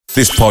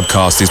This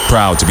podcast is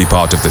proud to be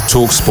part of the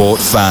TalkSport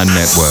Fan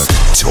Network.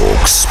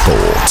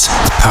 TalkSport.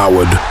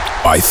 Powered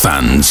by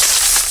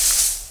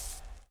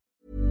fans.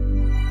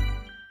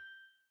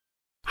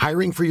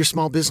 Hiring for your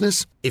small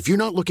business? If you're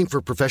not looking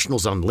for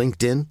professionals on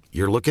LinkedIn,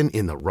 you're looking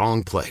in the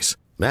wrong place.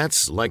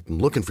 That's like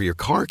looking for your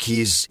car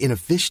keys in a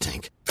fish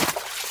tank.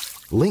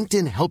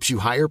 LinkedIn helps you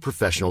hire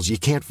professionals you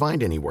can't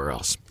find anywhere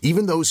else,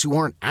 even those who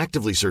aren't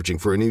actively searching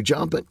for a new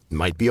job but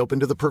might be open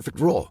to the perfect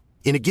role.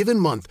 In a given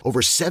month,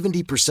 over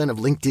 70% of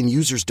LinkedIn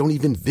users don't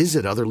even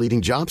visit other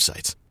leading job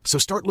sites. So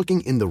start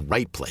looking in the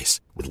right place.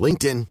 With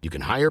LinkedIn, you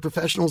can hire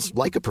professionals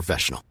like a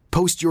professional.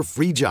 Post your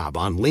free job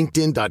on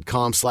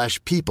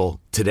linkedin.com/people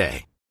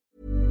today.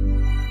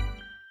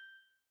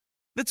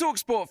 The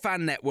TalkSport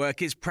Fan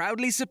Network is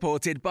proudly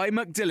supported by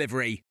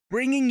McDelivery,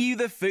 bringing you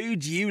the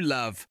food you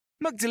love.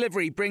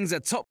 McDelivery brings a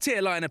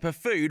top-tier lineup of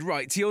food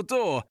right to your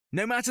door.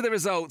 No matter the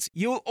result,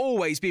 you'll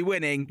always be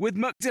winning with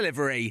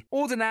McDelivery.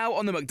 Order now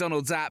on the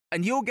McDonald's app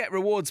and you'll get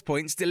rewards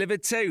points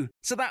delivered too.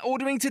 So that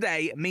ordering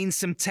today means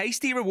some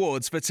tasty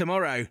rewards for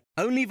tomorrow.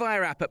 Only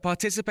via app at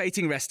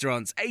participating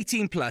restaurants.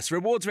 18 plus.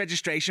 Rewards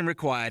registration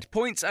required.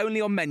 Points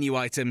only on menu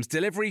items.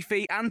 Delivery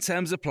fee and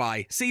terms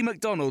apply. See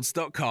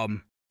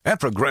mcdonalds.com. At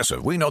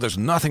Progressive, we know there's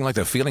nothing like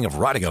the feeling of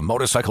riding a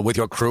motorcycle with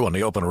your crew on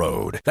the open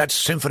road. That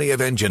symphony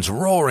of engines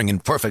roaring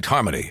in perfect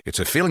harmony. It's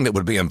a feeling that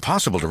would be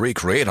impossible to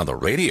recreate on the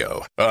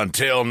radio.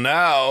 Until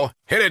now.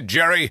 Hit it,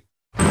 Jerry!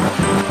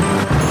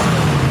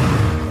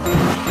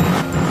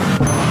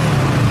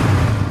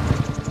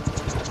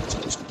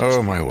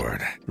 Oh, my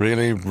word.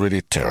 Really,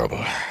 really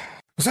terrible.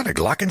 Was that a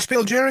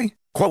glockenspiel, Jerry?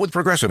 Quote with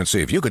Progressive and see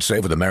if you could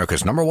save with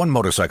America's #1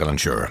 motorcycle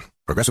insurer.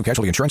 Progressive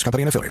Casualty Insurance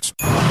Company and Affiliates.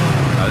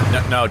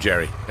 No,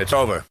 Jerry. It's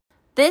over.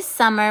 This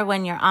summer,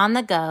 when you're on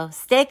the go,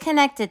 stay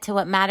connected to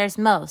what matters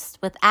most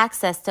with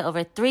access to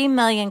over 3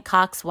 million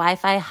Cox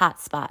Wi-Fi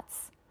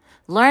hotspots.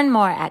 Learn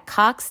more at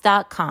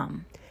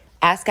Cox.com.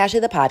 Ask Ashley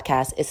the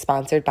podcast is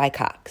sponsored by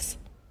Cox.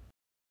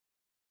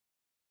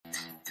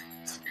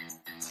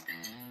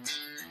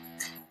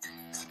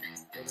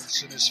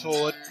 Robinson is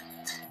forward,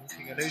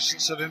 making a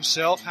nuisance of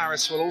himself.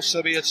 Harris will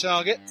also be a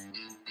target.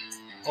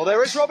 Oh,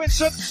 there is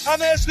Robinson,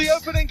 and there's the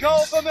opening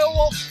goal for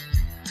Millwall.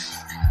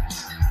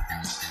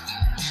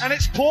 And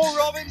it's Paul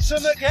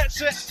Robinson that gets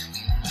it.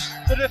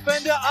 The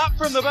defender up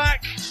from the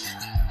back.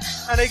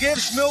 And he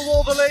gives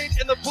Millwall the lead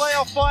in the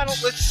playoff final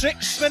with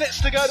 6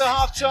 minutes to go to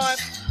half-time.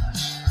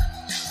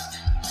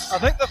 I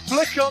think the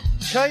flick on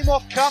came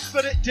off cuff,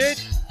 but it did.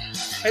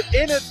 It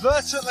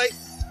inadvertently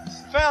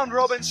found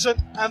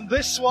Robinson, and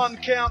this one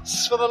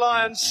counts for the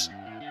Lions.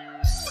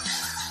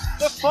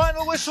 The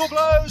final whistle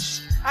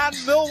blows, and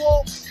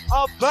Millwall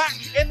are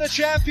back in the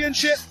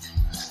championship.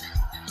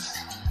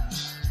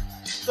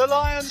 The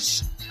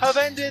Lions have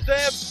ended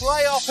their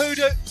playoff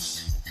hoodoo.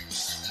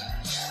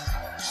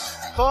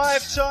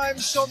 5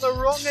 times on the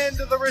wrong end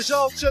of the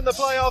result in the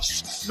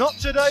playoffs. Not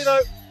today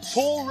though.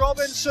 Paul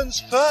Robinson's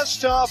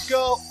first half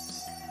goal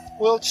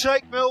will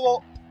take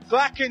Millwall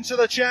back into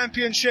the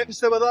championships.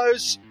 There were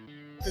those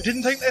who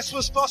didn't think this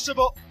was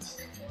possible.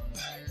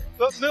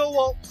 But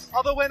Millwall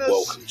are the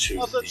winners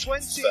of the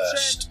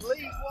 2010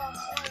 League One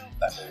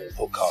playoff.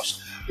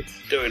 Podcast.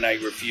 Doing a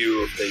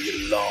review of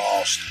the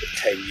last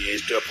 10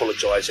 years. Do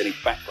apologise any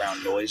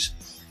background noise.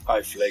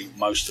 Hopefully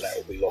most of that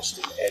will be lost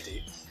in the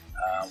edit.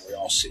 We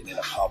are sitting in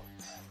a pub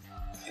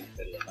in the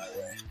middle of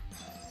nowhere.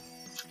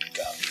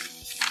 Going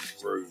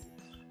through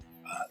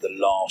the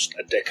last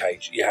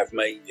decade. You have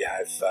me, you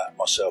have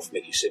myself,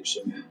 Mickey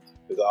Simpson.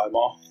 We've got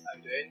Omar. How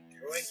you doing?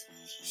 You all right?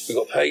 We've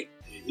got Pete.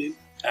 Good evening.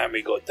 And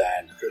we got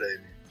Dan. Good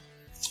evening.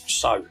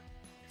 So,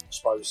 I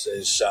suppose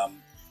there's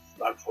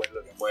no point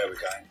looking where we're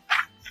going.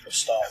 We'll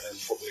start then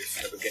probably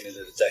from the beginning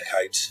of the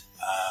decade.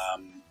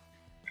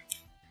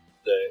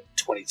 The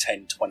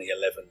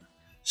 2010-2011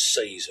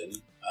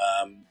 season.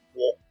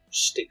 What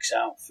sticks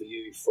out for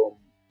you from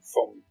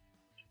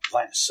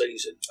that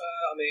season?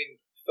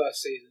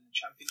 First season in the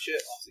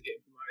Championship after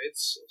getting promoted.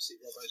 Obviously,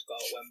 Robbo's goal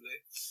at Wembley.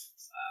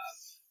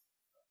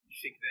 You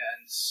think of it,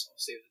 and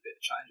obviously it was a bit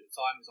of a challenge at the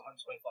time. It was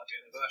 125th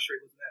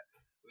anniversary, wasn't it?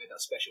 We had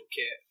that special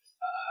kit.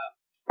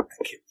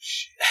 That kit was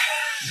shit.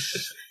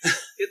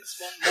 You had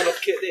the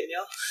one-off kit, didn't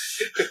you?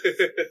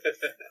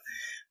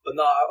 But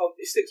no,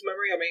 it sticks in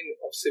memory.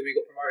 Obviously we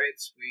got promoted.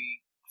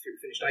 I think we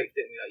finished 8th,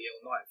 didn't we, that year,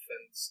 or 9th,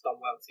 and it's done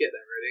well to get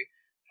there, really.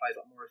 Players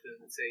like Morrison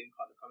in the team,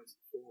 kind of coming to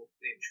the fore,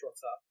 Liam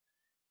Trotter,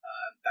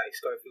 Danny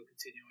Schofield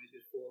continuing his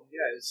good form.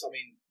 Yeah,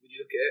 when you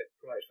look at it,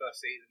 promoted first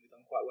season, we've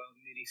done quite well,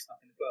 and nearly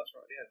snuck in the first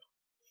right at the end.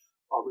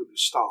 I remember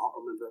the start.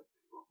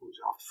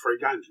 After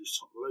 3 games, we was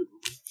top of the league.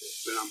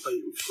 We've been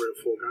unbeaten for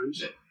 3 or 4 games.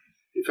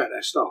 In fact,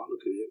 our start,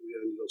 looking at it, we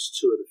only lost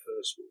 2 of the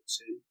first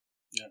 10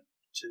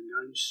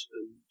 games,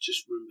 and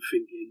just remember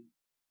thinking,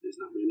 there's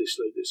nothing in this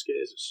league that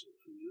scares us.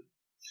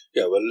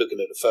 Yeah, we're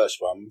looking at the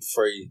first one,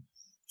 3-0,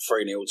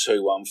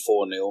 2-1,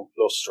 4-0,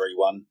 lost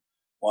 3-1,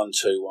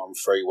 1-2,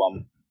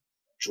 1-3-1,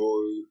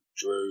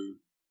 drew,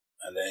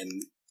 and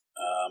then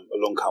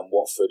along come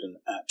Watford and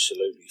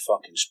absolutely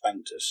fucking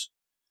spanked us,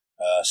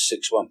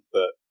 6-1.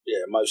 But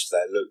Yeah, most of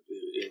that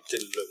it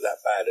didn't look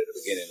that bad at the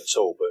beginning at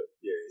all, but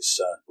yeah, it's.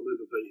 I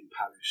remember beating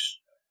Palace.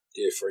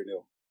 Yeah, 3-0.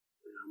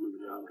 Yeah, I remember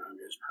the home game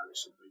against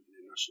Palace and beating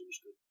them. That was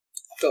good.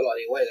 I felt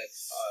like the away leg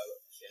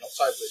in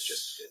October was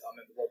just good. I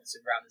remember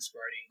Robinson round and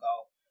Speroni in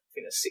goal. I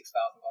think there's 6,000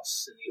 of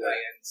us in the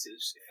away ends.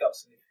 It felt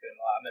significant.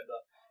 Like, I remember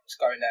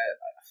just going there.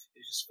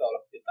 It just felt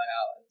like a good day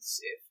out, and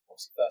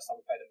obviously first time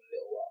we played them in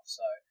a little while.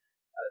 So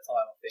at the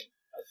time, I think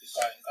I was just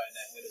going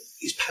there and winning.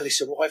 Is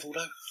Palace a rival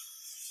though?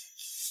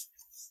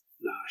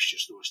 No, it's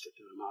just nice to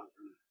do them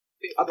over.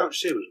 I don't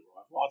see them as a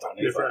rival. I don't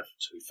either.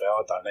 To be fair,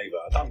 I don't either.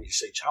 I don't really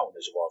see Charlton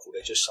as a rival.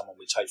 They're just someone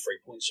we take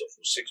 3 points off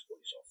or 6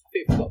 points off. I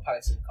think if we've got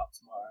Palace in the Cup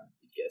tomorrow,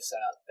 you'd get us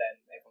out,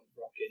 then everyone's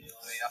rocking, you know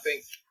what I mean? I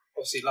think,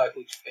 obviously,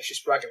 local, it's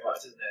just bragging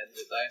rights, isn't it? At the end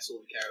of the day, that's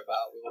all we care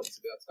about. We want to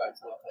be able to go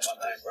to work on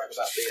Monday and brag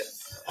about beating them.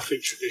 I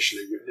think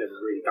traditionally we've never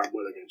really done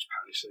well against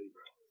Palace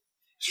either.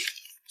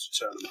 To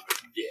turn them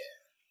over.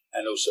 Yeah.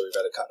 And also we've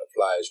had a couple of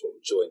players what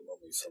were joined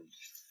when we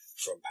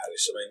from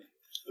Palace. I mean,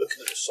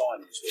 looking at the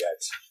signings we had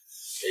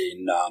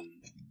in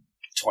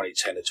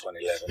 2010 to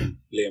 2011,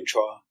 Liam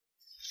Trier,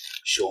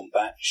 Sean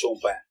Batt,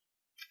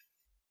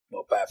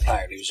 not a bad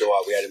player. He was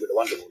alright. We had him with the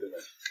Wonderball, didn't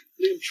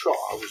we? Liam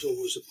Trier was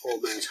always a poor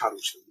man's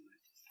Huddleston, wasn't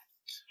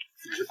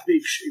he?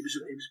 He was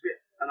a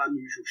bit an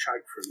unusual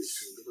shape for a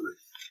midfielder, wasn't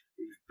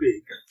he? He was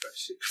big, about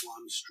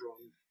 6'1",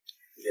 strong.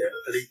 Yeah.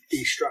 And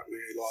he struck me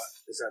like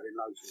as having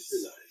loads of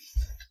ability,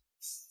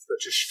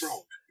 but just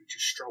strolled. He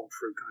just strolled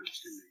through games,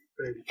 didn't he?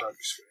 Barely broke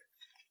his sweat.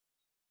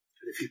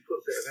 And if he put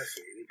a bit of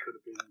effort in, he could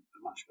have been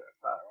a much better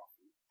player.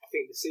 I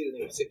think the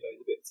season in particular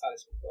was a bit of a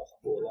talisman for us.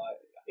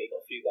 I think he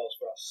got a few goals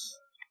for us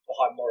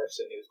behind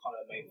Morrison. He was kind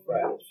of the main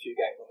threat. There was a few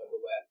games I remember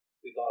where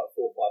we got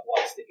 4 or 5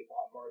 wide sticking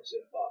behind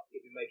Morrison, but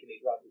he'd been making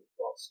these runs with the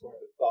box,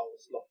 scoring with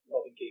goals,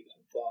 lobbing keepers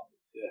from far.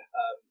 Yeah.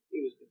 He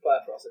was a good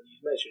player for us, and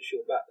you mentioned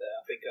Sean Batt there.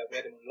 I think we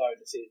had him on loan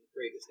the season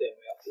previous, didn't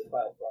we, up to the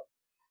playoff run.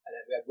 And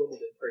then we had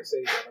Wimbledon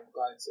pre-season, and I'm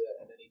going to it,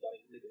 and then he done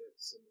his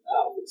ligaments and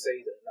out for the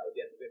season, and that was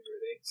the end of him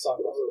really.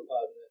 Signed off for the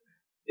permanent,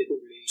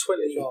 didn't really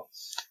get a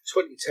chance.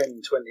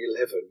 2010,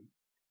 2011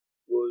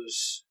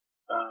 was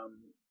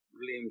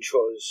Liam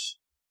Trier's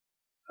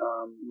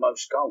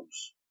most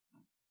goals.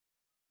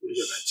 It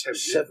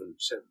was about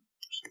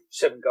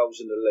 7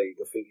 goals in the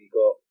league. I think he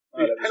got.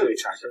 He was penalty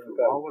taker for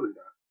a while, wasn't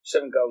he?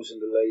 7 goals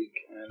in the league,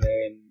 and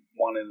then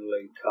 1 in the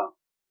League Cup.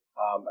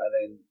 And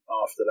then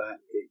after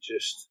that, it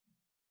just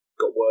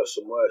got worse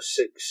and worse.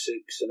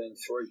 6, and then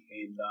 3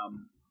 in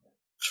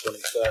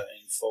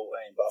 2013,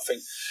 14. But I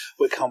think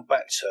we'll come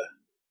back to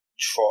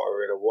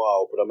Trotter in a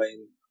while. But I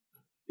mean,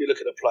 you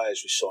look at the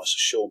players we signed. So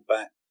Sean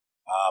Batt,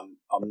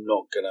 I'm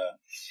not gonna.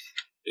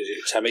 Is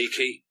it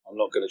Tamiki? I'm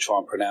not going to try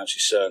and pronounce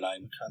his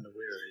surname.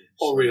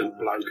 Orient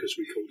bloke, as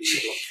we called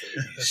him.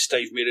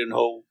 Steve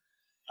Millenhall.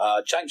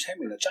 James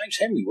Henry. Now,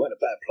 James Henry weren't a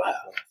bad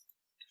player.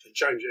 And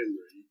James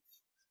Henry,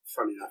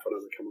 funny enough, I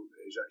know we come on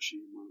there, he's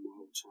actually in one of my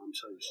all-time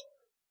teams.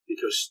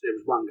 Because there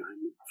was one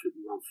game, I think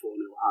we won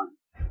 4-0 at home.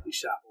 He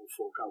set up all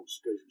 4 goals.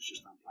 The guy was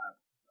just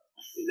unplayable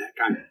in that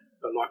game.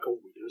 But like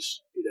all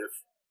winners, he'd have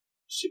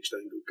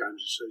 16 good games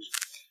a season.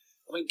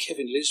 I mean,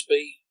 Kevin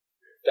Lisby,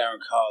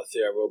 Darren Carter,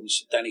 Theo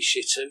Robinson, Danny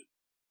Shittu.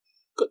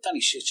 Got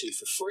Danny Shittu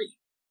for free.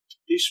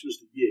 This was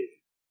the year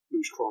we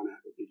was crying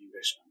out for a big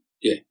investment.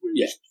 Yeah, we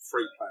was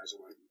 3 players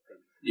away from the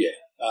Premier League. Yeah.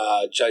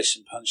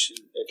 Jason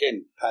Puncheon,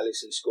 again,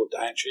 Palace, he scored the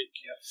hat-trick.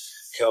 Yeah.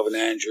 Calvin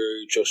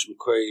Andrew, Josh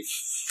McQueen,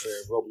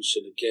 Theo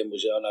Robinson, again,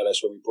 I know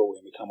that's when we brought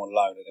him. We come on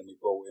loan and then we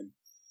brought him.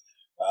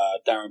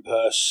 Darren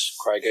Purse,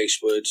 Craig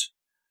Eastwood,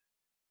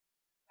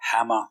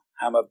 Hammer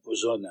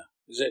Bozona.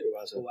 Is it?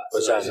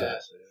 Bozana.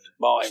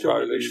 Martin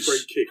Rowlands.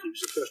 Free kick. He was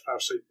the first player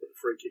to put a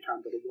free kick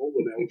under the wall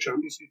when they all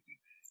jumped.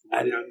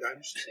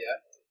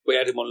 We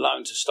had him on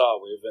loan to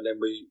start with, and then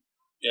we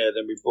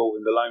brought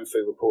him. The loan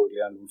fee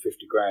reportedly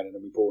 $150,000, and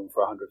then we bought him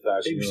for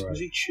 €100,000. Was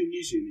he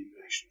Tunisian in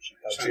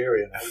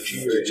Algerian,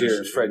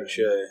 French,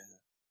 yeah.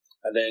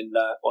 And then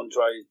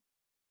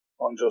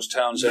Andros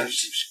Townsend.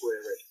 Massive square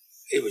red.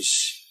 It was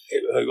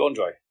who?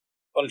 Andros.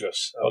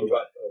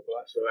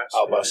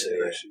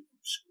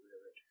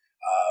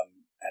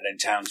 And then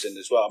Townsend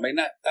as well. I mean,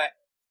 that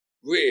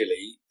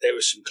really, there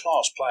were some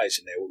class players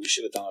in there where we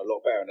should have done a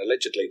lot better. And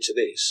allegedly to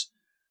this,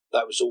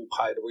 that was all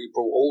paid. We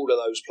brought all of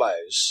those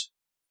players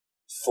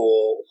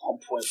for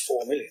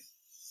 $1.4 million.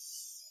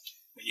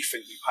 When you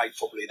think we paid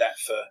probably that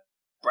for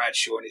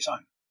Bradshaw on his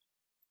own.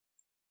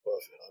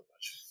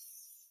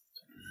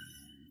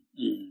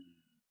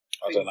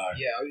 I don't know.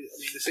 Yeah, I mean,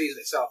 the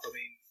season itself, I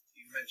mean,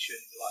 you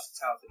mentioned like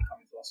Townsend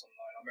coming to us on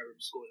loan. I remember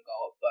him scoring a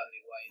goal at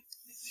Burnley away,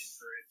 nipping in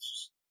through it,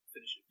 just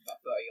finished about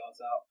 30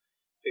 yards out.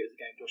 I think it was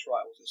the game Josh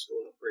Wright also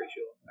scored, I'm pretty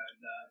sure. And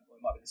it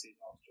might be the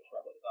season after Josh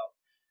Wright got the goal.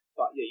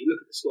 But yeah, you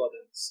look at the squad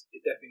and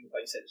it definitely,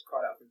 like you said, it's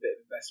cried out for a bit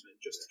of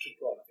investment just to kick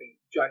on. I think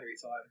January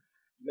time,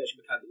 you mentioned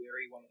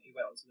McAndawiri, he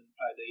went on to win the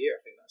Player of the Year,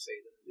 I think, that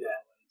season as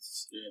well.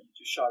 And it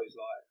just shows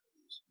like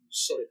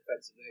solid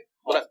defensively,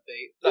 hard to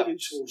beat. Looking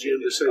towards the end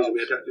of the season,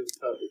 we had that little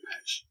purple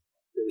patch.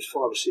 There was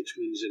 5 or 6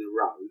 wins in a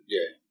row.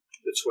 Yeah.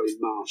 Between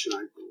March and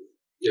April.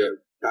 Yeah.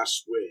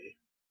 That's where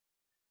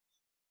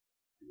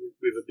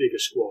with a bigger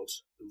squad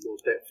and more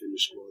depth in the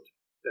squad,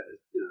 better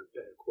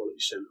quality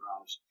centre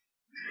halves,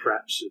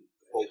 perhaps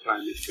all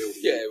playing midfield.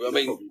 Yeah, I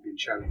mean, probably been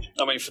challenging.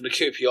 I mean, from the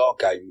QPR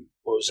game,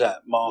 what was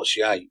that? March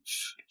the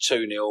 8th,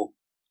 2-0,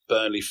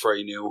 Burnley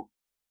 3-0,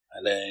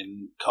 and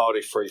then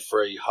Cardiff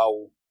 3-3,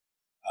 Hull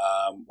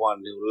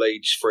 1-0,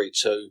 Leeds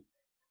 3-2,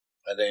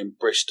 and then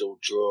Bristol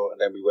draw, and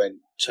then we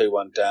went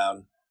 2-1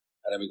 down,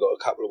 and then we got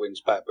a couple of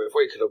wins back. But if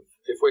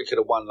we could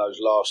have won those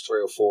last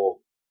 3 or 4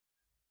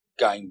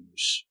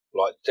 games,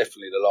 like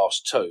definitely the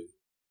last 2,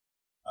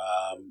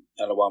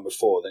 and the one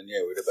before, then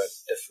yeah, we'd have had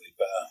definitely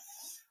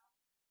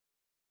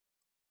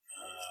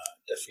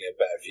a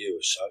better view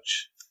as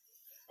such.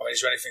 I mean,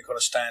 is there anything on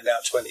a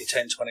standout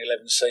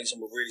 2010-2011 season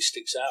that really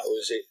sticks out, or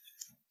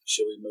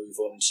shall we move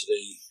on to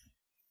the...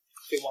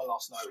 I think one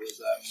last night was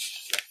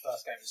the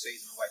first game of the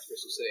season away to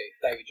Bristol City.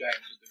 David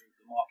James was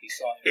the marquee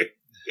signing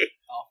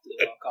after the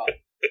World Cup,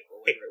 or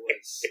whatever it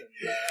was, and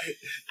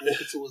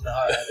walking towards the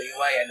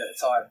away end at the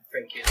time,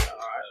 thinking,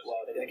 alright,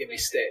 well, they're going to give me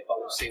stick, but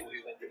we'll see who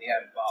wins in the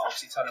end. But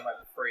obviously turning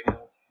over 3-0,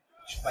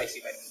 which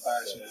basically made an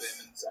embarrassment of him,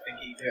 and I think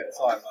he knew at the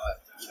time,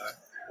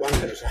 one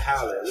day it was a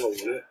howler,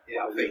 wasn't it?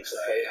 Yeah, I think so,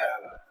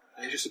 yeah.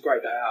 It was just a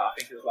great day out. I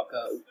think it was like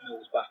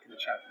Mill's back in the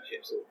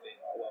Championship sort of thing,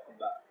 like, welcome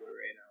back, we're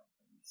here now.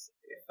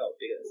 It felt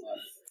big at the time.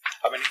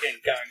 I mean,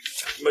 again,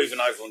 moving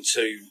over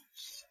onto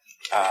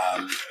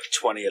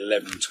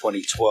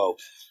 2011-2012,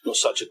 not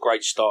such a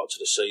great start to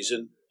the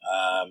season.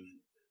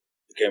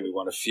 Again, we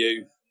won a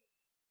few,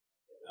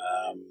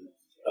 a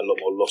lot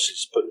more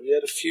losses, but we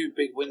had a few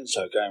big wins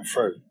though going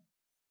through.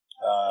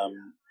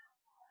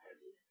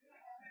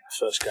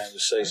 First game of the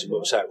season,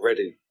 what was that?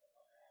 Reading.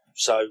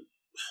 So,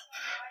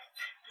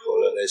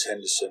 look, there's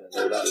Henderson and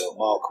all that lot.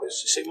 Marquis.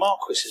 You see,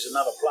 Marquis is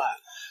another player.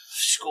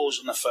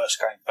 Scores on the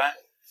first game back.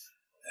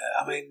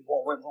 I mean,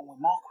 what went wrong with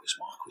Marquis?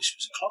 Marquis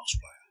was a class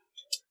player,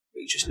 but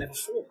he just never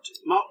formed.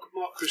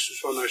 Marquis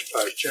was one of those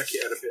players.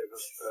 Jackie had a bit of a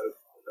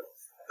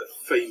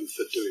theme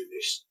for doing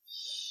this.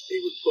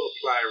 He would put a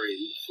player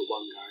in for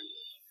one game,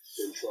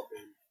 then drop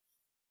him,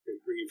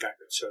 then bring him back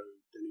at 2,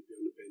 then he'd be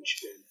on the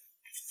bench again.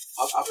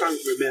 I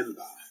don't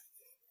remember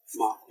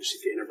Marquis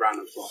getting a run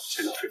of like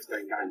 10 or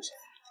 15 games.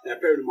 Now,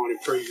 bear in mind,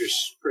 in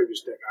previous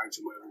decades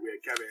and whatever, we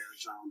had Gary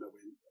Alexander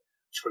win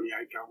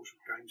 28 goals of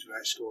games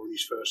without scoring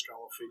his first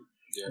goal, I think.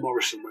 Yeah.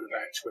 Morrison went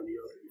about 20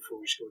 before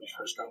he scored his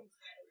first goal.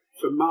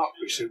 For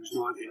Marquis, who was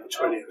 19 or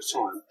 20 at the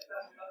time,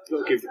 you've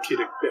got to give the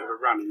kid a bit of a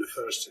run in the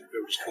first team,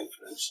 build his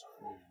confidence.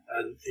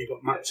 And he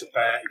got mucked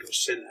about, he got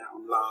sent out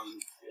on loan.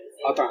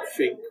 I don't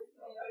think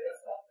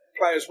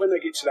players, when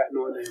they get to that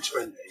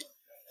 19-20, it's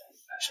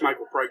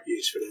make or break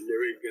years for them.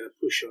 They're either going to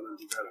push on and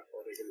develop,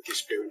 or they're going to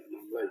disappear into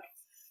non-league.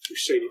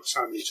 We've seen it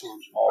so many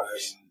times with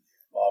players.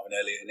 Marvin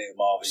Elliott, Nick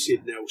Marvin,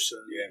 Sid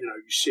Nelson. Yeah. You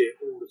see it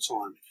all the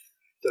time.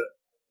 That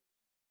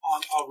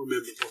I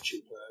remember watching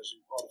players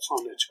who, by the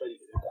time they're 20,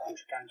 they've got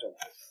 100 games on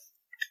them.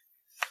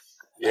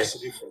 That's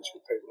the difference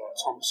with people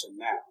like Thompson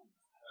now.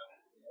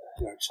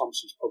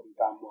 Thompson's probably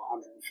done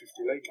 150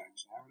 league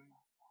games now, hasn't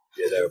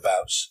he? Yeah,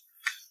 thereabouts.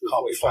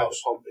 Can't be far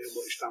short of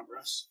what he's done for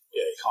us.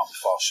 Yeah, he can't be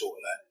far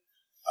short of that.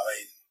 I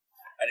mean,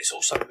 and it's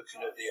also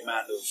looking at the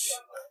amount of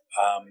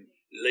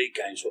league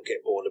games the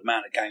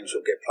amount of games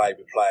will get played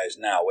with players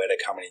now where they're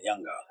coming in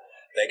younger.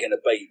 There's going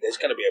to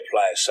be a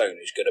player soon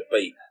who's going to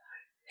beat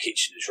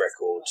Kitchener's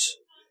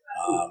records,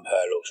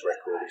 Hurlock's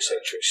record,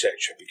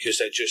 etc., because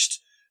they're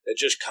just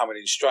coming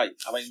in straight.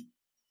 I mean,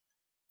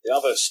 the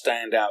other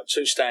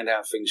two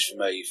standout things for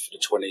me for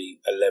the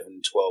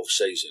 2011-12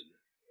 season,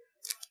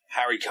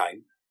 Harry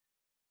Kane,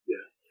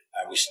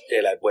 and we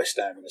still had West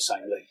Ham in the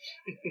same league.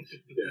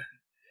 Yeah.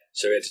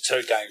 So we had the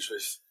 2 games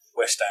with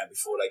West Ham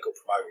before they got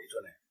promoted,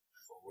 wasn't it?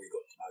 Before we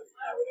got promoted,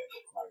 now we then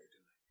got promoted,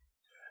 didn't we?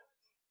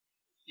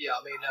 Yeah,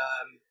 I mean,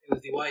 it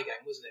was the away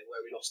game, wasn't it,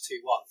 where we lost 2-1.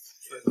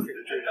 I think we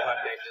drew the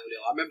home game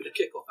 0-0. I remember the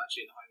kick-off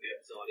actually in the home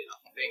game, bizarrely enough.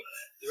 I think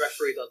the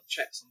referee done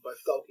checks on both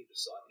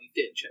goalkeepers' side, and he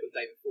didn't check with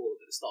David Ford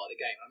at the start of the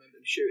game. I remember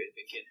him shooting,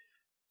 thinking,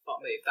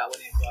 fuck me, if that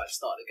went in right at the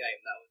start of the game,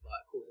 that would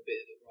cause a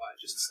bit of a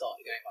riot just to start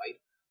the game. I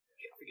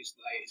think he's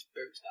laying his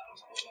boots down or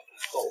something, like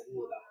he's got a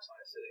wall down or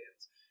something silly.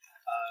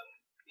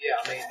 Yeah,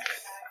 I mean,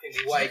 I think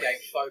the away game,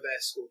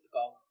 Faubert scored the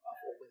goal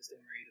for Winston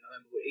Reid, and I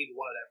remember either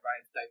one of them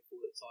ran into David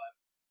Ford at the time.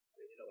 I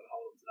mean, you're not going to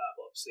hold on to that,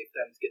 but obviously for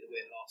them to get the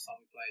win last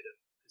time we played them,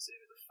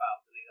 considering it was a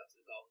foul to lead up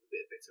to the goal, was a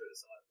bit bitter at the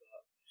time.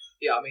 But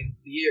yeah, I mean,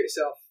 the year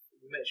itself,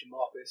 we mentioned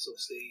Marquis,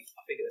 obviously,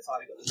 I think at the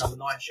time he got the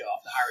number 9 shirt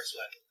after Harris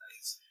went, and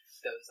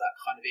there was that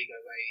kind of ego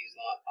where he's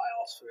like, I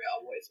asked for it, I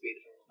wanted to be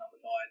the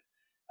number 9.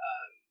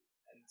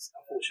 And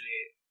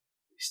unfortunately,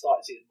 we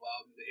started seeing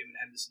well with him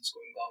and Henderson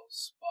scoring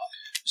goals. But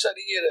was that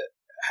the year that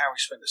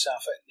Harris went to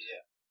Southend?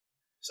 Yeah.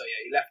 So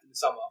yeah, he left in the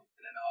summer,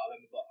 and then I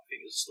remember, I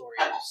think it was a story,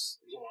 it was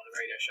on one of the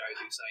radio shows,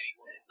 he was saying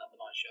he wanted number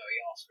 9 shirt, he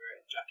asked for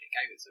it, Jacket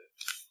gave it to him,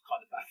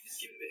 kind of back and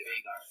just giving a bit of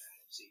ego, and then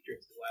obviously he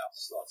drifted away after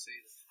the start of the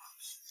season.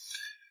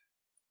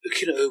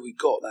 Looking at who we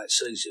got that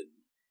season,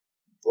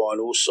 Brian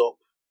Alsop,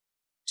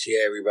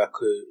 Thierry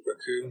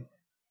Raccoon,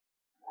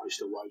 Waste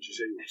of wages,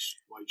 he was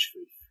wage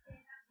fee.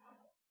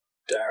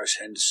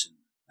 Darius Henderson.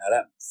 Now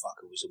that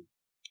fucker was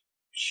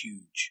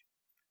huge.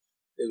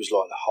 It was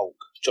like the Hulk.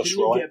 Josh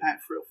Didn't Wright. he get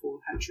about 3 or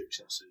 4 hat-tricks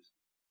that season?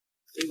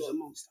 He was a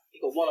monster. He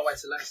got one away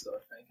to Leicester,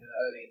 I think,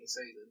 early in the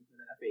season, and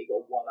then I think he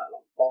got one at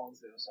like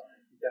Barnsley or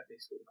something. He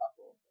definitely scored a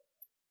couple.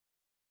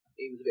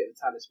 He was a bit of a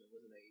talisman,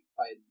 wasn't he? He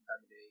played in the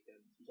Premier League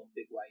and he was on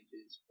big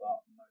wages,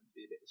 but known to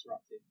be a bit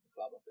disruptive in the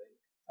club, I think.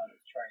 Turned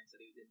up to train, said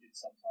he was injured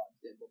sometimes,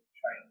 didn't want to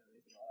train or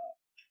anything like that.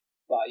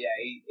 But yeah,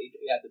 he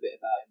had a bit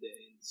about him,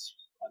 didn't he?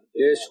 Kind of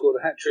Yeah, scored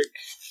a hat-trick.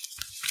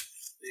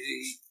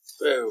 He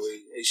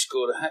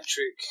scored a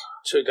hat-trick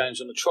 2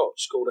 games on the trot.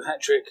 Scored a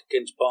hat-trick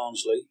against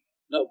Barnsley.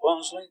 Not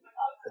Barnsley.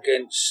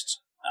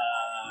 Against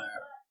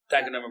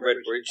Dagenham and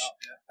Redbridge.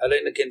 And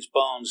then against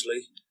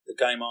Barnsley, the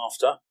game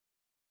after.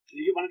 Did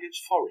you get one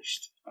against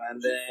Forest?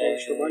 And then...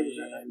 Forest away, was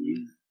that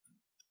year?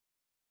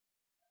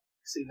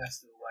 See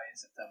Leicester away in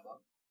September.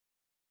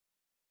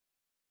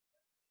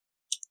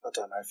 I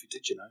don't know if he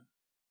did, you know.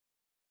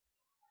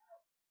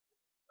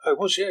 Oh, it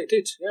was, yeah, he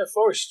did. Yeah,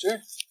 Forest, yeah.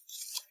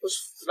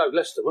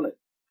 Leicester, wasn't it?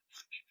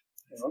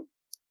 Hang on.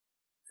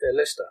 Yeah,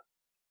 Leicester.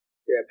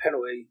 Yeah,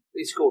 penalty.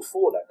 He scored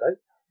 4 that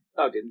day.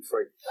 No, he didn't.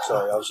 3.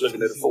 Sorry, I was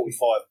looking at the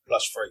 45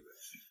 plus 3.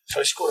 So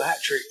he scored a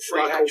hat-trick,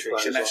 3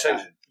 hat-tricks in that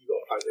season. You've got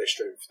to play their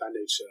strength. They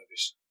need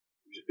service.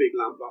 It was a big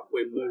lump, like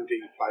when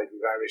Moody played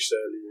with Harris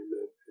early in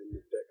the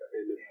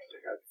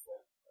decade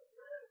before.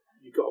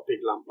 You've got a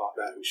big lump like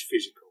that who's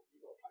physical.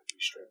 You've got to play with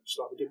his strength. It's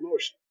like we did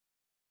Morrison.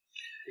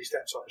 He's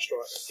that type of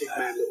striker. Big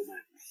man, little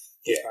man.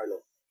 Yeah.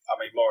 I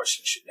mean,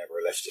 Morrison should never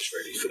have left us,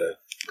 really, for the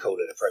call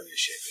of the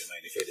Premiership. I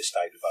mean, if he'd have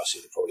stayed with us,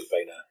 he'd have probably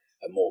been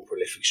a more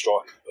prolific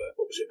striker. But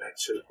what was it, about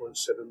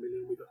 2.7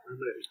 million we got from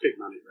him? It was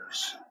big money for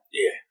us.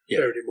 Yeah.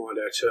 Bearing in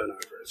mind our turnover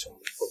at the time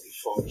was probably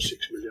 5 or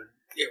 6 million.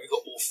 Yeah, we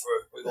got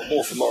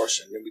more for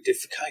Morrison than we did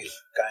for Cale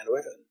going to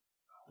Everton.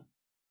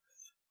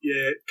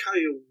 Yeah,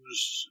 Cale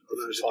was. I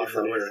know it was a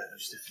different era. It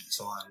was a different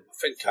time. I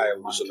think Cale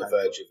was on the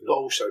verge of. But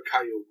also,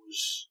 Cale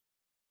was.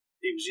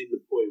 He was in the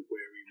point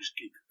where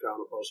he could go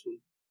on a Bosman.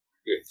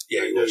 Yeah,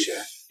 he was.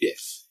 Yeah.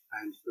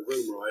 And the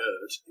rumour I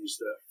heard is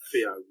that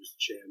Theo was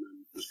the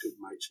chairman, was good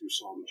mates with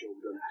Simon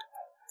Jordan.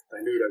 They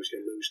knew they was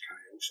going to lose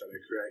Cale, so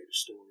they created a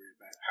story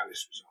about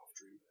Palace was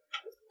after him,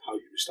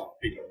 hoping to start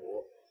a bidding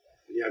war.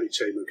 And the only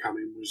team who come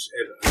in was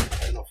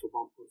Everton, and offered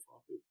 1.5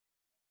 million.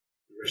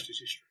 The rest is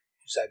history.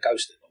 Is that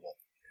ghosted or what?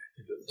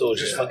 The door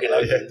just fucking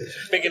open.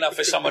 Big enough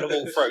for someone to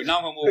walk through.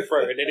 No one walked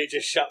through, and then it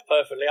just shut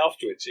perfectly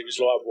afterwards. It was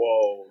like,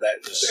 whoa, that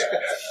was.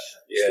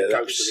 Yeah,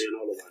 that was.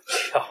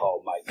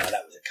 Oh, mate, no,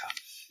 that was a cunt.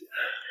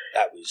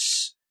 That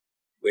was.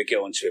 We'll get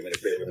on to him in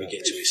a bit when we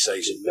get to his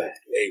season, but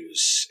he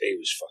was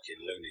fucking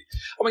loony.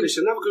 I mean,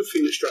 there's another good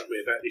thing that struck me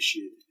about this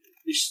year.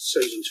 This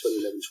season,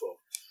 2011-12,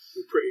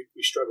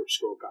 we struggled to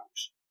score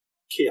goals.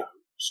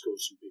 Keogh scored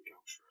some big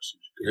goals for us.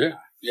 He was a good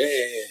guy.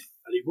 Yeah.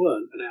 And he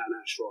weren't an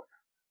out-and-out striker.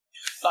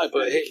 No,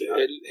 but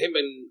him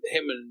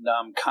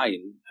and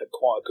Kane had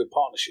quite a good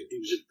partnership. He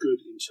was a good,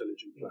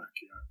 intelligent player,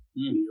 Keogh.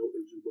 And he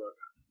was a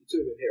worker. The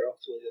two of them here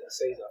after the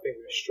season, I think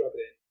we were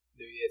struggling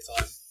New Year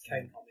time.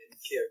 Kane come in,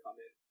 Keogh come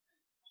in.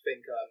 I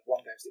think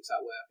one game sticks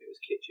out where I think it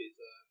was Kitch's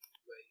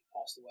where he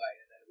passed away,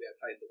 and then we had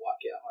played the white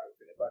kit at home. I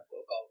think they both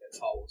got a goal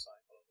against Hull or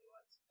something along the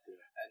lines. Yeah.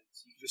 And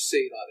you can just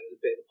see like there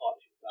was a bit of a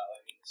partnership about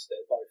them.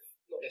 They're both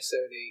not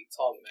necessarily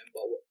target men,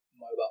 but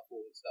mobile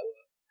forwards that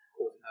were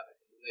causing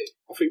havoc in the league.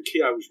 I think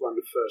Keogh was one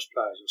of the first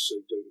players I saw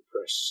do the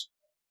press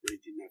when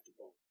he didn't have the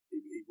ball.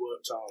 He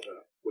worked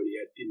harder when he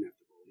didn't have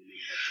the ball than he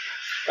had the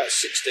ball. About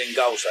 16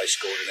 goals they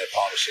scored in their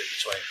partnership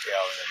between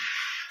Keogh and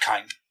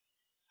Kane.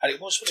 And it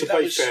was. To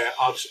be fair,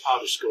 I'd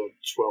have scored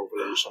 12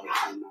 alongside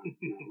Kane.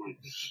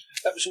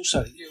 That was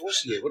also it was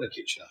the year, wasn't it,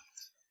 Kitchener?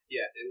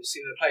 Yeah, it was. They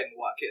played in the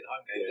white kit at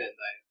home game, didn't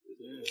they?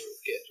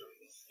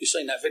 You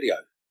seen that video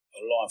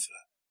online for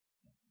that?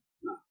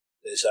 No.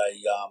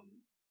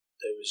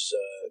 There was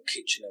a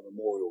Kitchener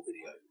memorial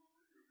video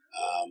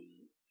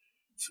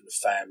from the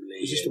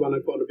family. Is this the one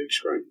they put on the big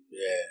screen?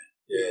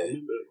 Yeah. I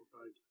remember it.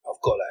 I've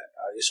got that.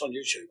 It's on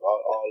YouTube.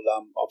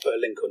 I'll put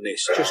a link on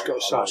this. Just got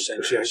to say,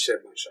 because he ain't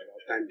said much,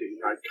 Dan didn't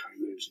like Kane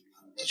moves.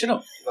 Do you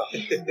know?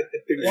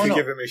 Why not?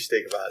 Giving me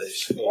stick about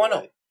this. Why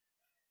not?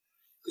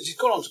 Because he's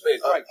gone on to be a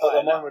great At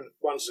player. the moment,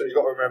 you've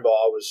got to remember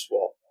I was,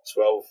 12,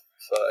 13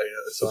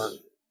 at the time.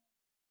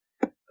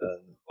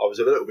 I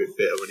was a little bit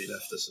bitter when he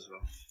left us as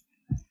well.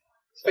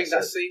 I think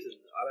that season,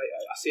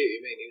 I see what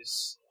you mean. He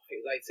was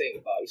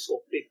 18, but he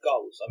scored big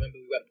goals. I remember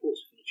we went to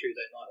Portsmouth on a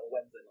Tuesday night or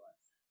Wednesday night.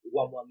 We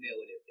won 1-0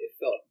 and it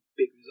felt like a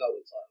big result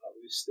at the time. Like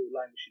we were still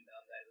languishing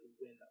down there. The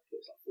win that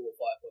was like 4 or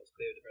 5 points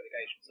clear of the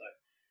relegation zone.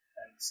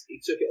 And he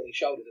took it on his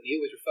shoulders, and he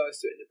always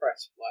refers to it in the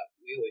press. Like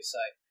we always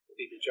say,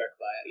 people joke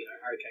about it.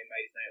 Harry Kane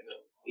made his name.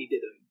 He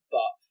didn't,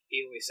 but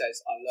he always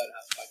says, "I learned how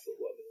to play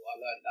football. I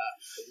learned that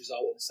the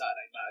result on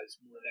Saturday matters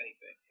more than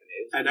anything."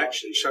 And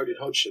actually, so did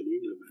Hodgson, the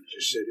England manager,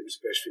 said it was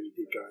the best thing he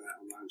did going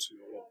out on loan to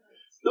Millwall.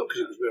 Not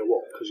because it was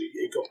Millwall, because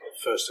he got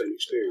first team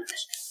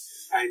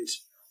experience. And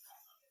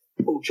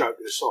all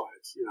joking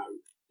aside,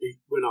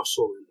 when I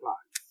saw him play,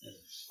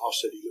 I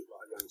said he looked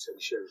like a young Teddy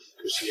Sheringham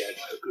because he had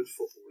a good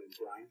footballing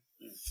brain.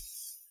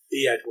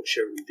 he had what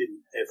Sheringham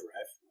didn't ever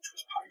have, which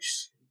was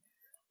pace,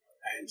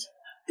 and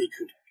he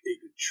could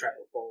trap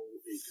a ball,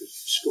 he could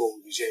score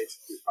with his head,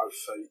 with both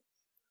feet.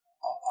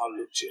 I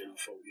looked at him and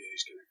thought, yeah,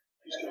 he's going to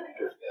be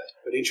good.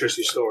 But the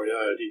interesting story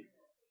I heard,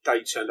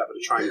 they turned up at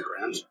the training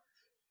ground.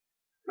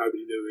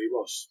 Nobody knew who he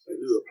was. They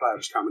knew a player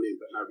was coming in,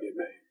 but nobody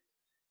had met him.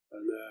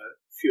 And a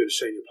few of the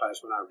senior players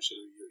went over and said,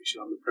 "Who are you?" He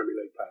said, "I'm the Premier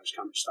League player who's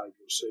come to stay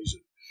for the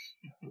season."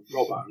 And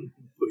Robbo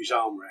put his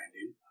arm around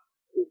him,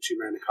 walked him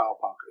around the car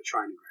park at the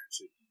training ground and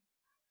said,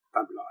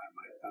 "Don't be like that,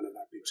 mate. Don't have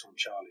that big time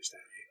Charlie's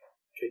down here.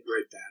 Keep your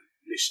head down,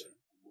 listen,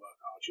 and work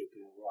hard. You'll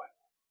do all right."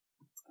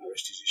 And the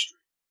rest is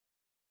history.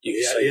 He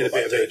had a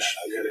bit of edge.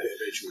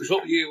 Because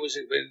what year was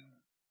it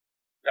when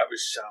that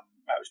was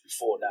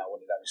before now?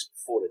 When that was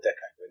before the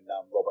decade when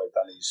Robbo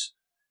done his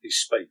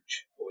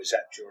speech, or was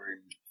that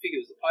during? I think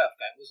it was the playoff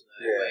game, wasn't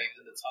it? Yeah. Where he was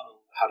in the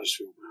tunnel.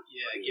 Huddersfield.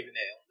 Yeah, giving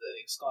it on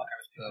the Sky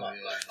cameras picking up.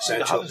 So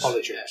to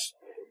apologise.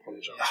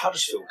 The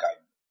Huddersfield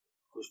game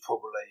was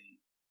probably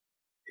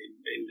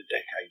in the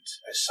decade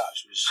as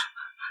such was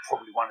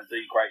probably one of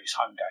the greatest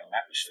home game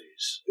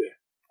atmospheres. Yeah.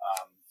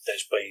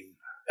 There's been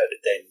at the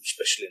Den,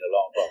 especially in the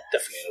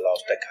definitely in the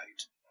last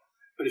decade.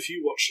 And if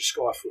you watch the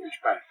Sky footage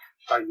back,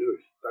 they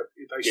knew.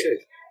 They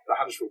said the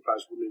Huddersfield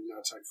players wouldn't even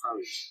know how to take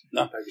throw-ins.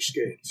 No. They were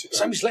scared.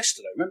 Same as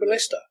Leicester, though. Remember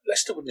Leicester?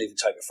 Leicester wouldn't even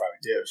take a throw-in.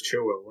 Yeah, it was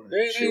Chilwell, wasn't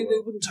Yeah, it?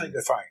 they wouldn't take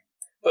a throw-in.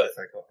 But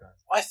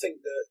I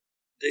think that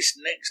this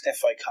next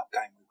FA Cup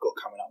game we've got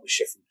coming up with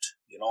Sheffield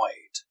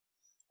United,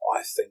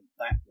 I think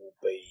that will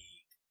be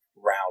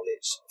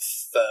Rowlett's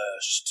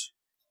first,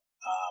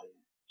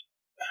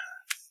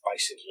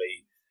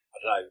 basically, I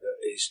don't know,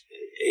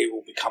 he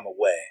will become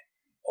aware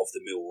of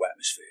the Millwall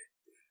atmosphere.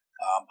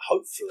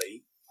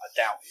 Hopefully, I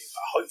doubt it,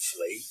 but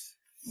hopefully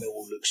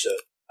Millwall looks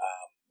at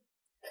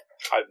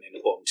opening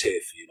the bottom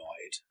tier for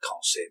United.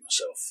 Can't see it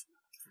myself.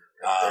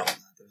 I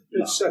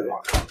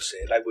can't see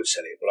it. They would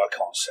sell it, but I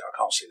can't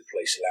see the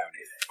police allowing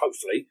it.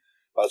 Hopefully,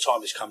 by the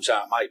time this comes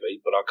out,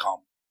 maybe, but I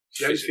can't.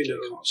 The only thing that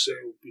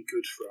will be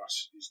good for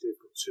us is they've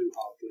got 2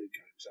 hard league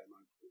games they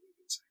might be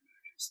able to take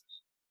against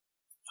us.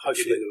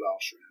 Hopefully in the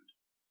last round.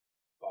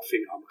 But I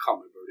think I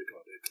can't remember who they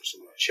got there. Got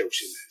some like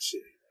Chelsea and Man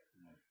City.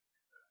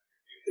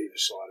 Either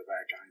side of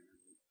our game.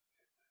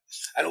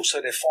 And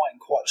also they're fighting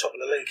quite top of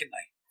the league, aren't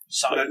they?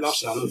 So last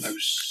time they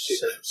was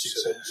 6,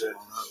 7.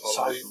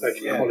 So they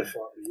can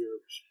qualify for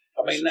Europe.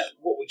 I mean,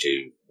 what would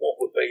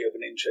be of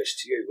an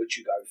interest to you? Would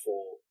you go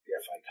for the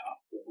FA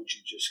Cup, or would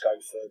you just go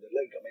for the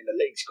league? I mean, the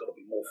league's got to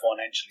be more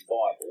financially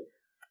viable.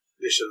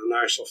 Listen, I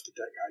know it's off the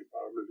decade,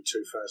 but I remember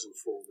 2004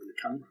 when the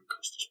Cup run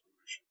cost us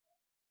promotion.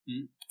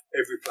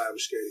 Every player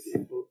was scared of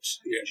getting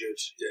booked, injured,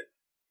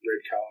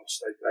 red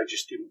cards. They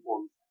just didn't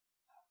want.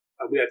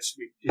 And we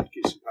did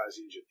get some players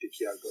injured.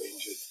 Dickio got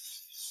injured,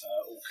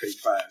 all key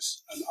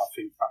players. And I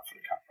think back for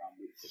the Cup run,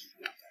 we'd probably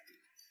be up there.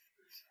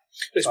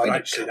 I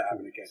don't see that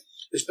happening again.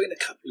 There's been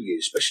a couple of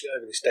years, especially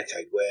over this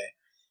decade, where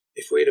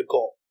if we'd have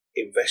got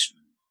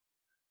investment,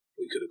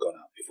 we could have gone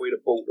up. If we'd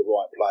have bought the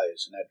right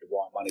players and had the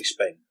right money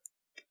spent,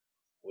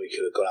 we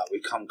could have gone up.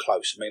 We've come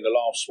close. I mean, the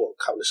last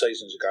couple of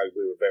seasons ago,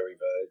 we were very.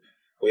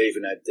 We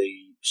even had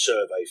the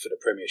survey for the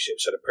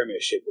Premiership, so the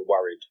Premiership were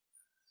worried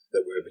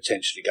that we were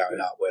potentially going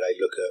up, where they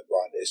look at,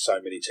 right, there's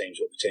so many teams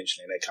what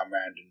potentially, and they come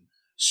round and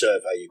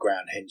survey your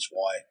ground, hence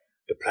why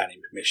the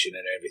planning permission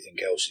and everything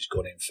else has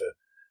gone in for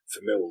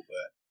Millwall.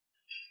 But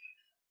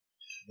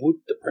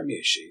would the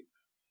Premiership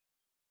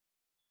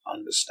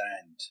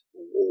understand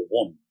or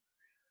want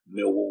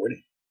Millwall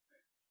winning?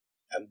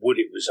 And would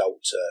it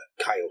result to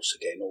chaos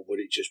again, or would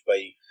it just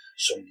be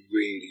some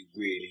really,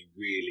 really,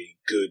 really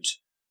good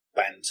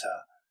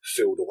banter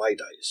filled away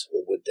days,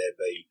 or would there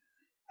be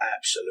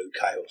absolute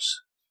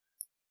chaos?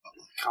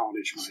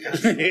 Carnage, mate.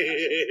 Whenever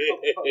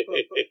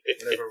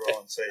we're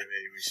on TV,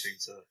 we seem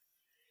to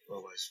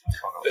always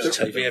bit of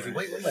TV every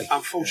week, wouldn't we?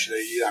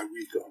 Unfortunately,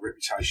 we've got a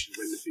reputation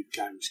when the big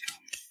games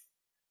come.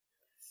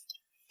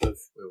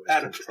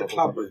 The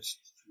club would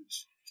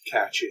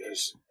couch it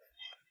as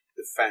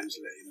the fans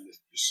letting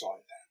the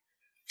side down.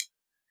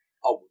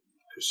 I wouldn't,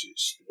 because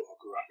it's what I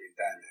grew up in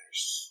down there.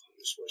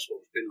 It's what it's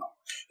been like.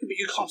 Yeah, but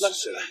you can't.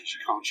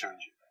 You can't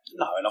change it.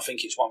 No, and I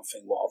think it's one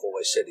thing. What I've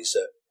always said is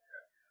that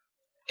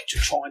to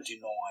try and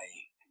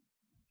deny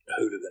the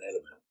hooligan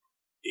element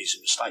is a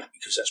mistake,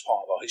 because that's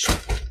part of our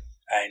history.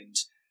 And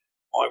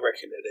I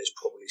reckon that there's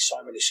probably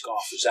so many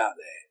scarfers out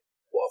there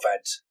who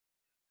have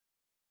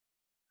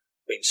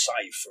been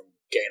saved from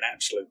getting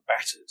absolute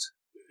battered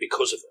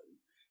because of them.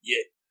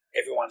 Yet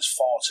everyone's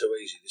far too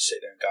easy to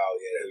sit there and go, "Oh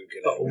yeah,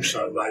 hooligan." But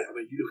also, mate, I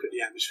mean, you look at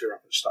the atmosphere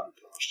up at Stoke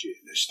last year.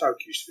 And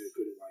Stoke used to be a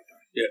good away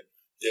game. Yeah.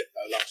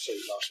 Last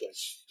week.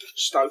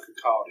 Stoke and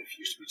Cardiff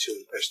used to be 2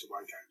 of the best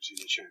away games in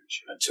the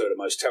Championship. And 2 of the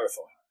most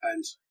terrifying.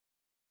 And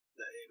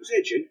it was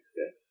edgy,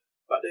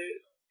 but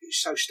it's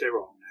so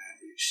sterile now.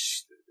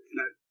 It's,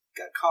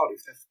 at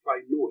Cardiff, they have to play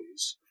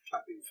noise of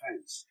clapping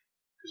fans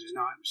because there's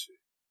no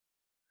atmosphere.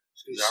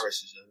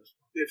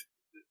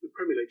 The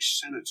Premier League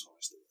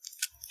sanitised it.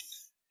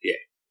 Yeah.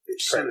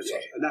 It's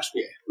sanitised, and that's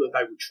what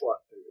they would try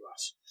to do to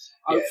us.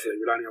 Hopefully,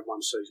 we'll only have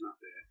 1 season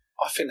up there.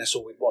 I think that's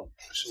all we want.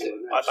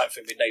 I don't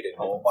think we need it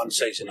more. One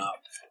season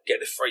up, get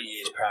the 3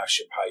 years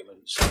parachute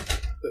payments.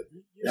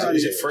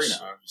 Is it 3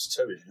 now? It's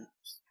 2, isn't it?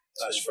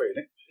 That's 3,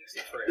 isn't it?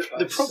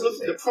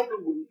 The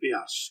problem wouldn't be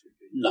us.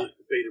 No. It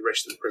would be the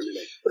rest of the Premier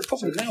League. But the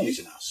problem now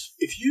isn't us.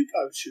 If you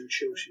go to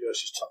Chelsea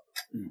versus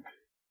Tottenham,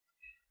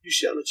 you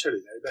sit on the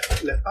telly there,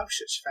 they let both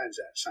sets of fans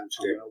out at the same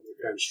time,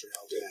 down the street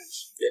holding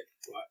hands. Yeah.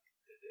 Right.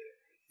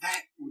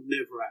 That would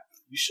never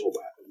happen. You saw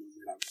what happened when we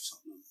went over to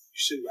Tottenham.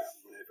 You see what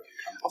happened when Everton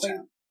come to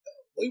town.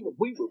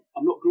 We were.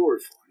 I'm not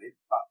glorifying it,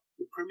 but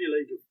the Premier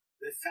League,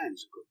 their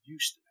fans have got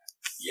used to that.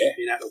 Yeah.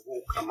 Being able to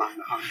walk among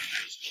the home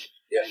fans.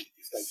 Yeah. And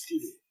if they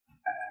did it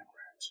at our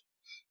ground,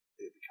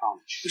 it'd be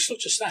carnage. It's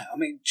not just that. I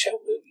mean,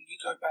 Chelsea, you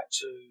go back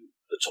to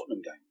the Tottenham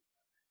game.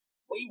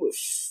 We were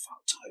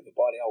fucked over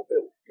by the old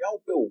Bill. The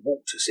old Bill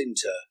walked us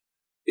into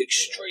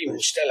extreme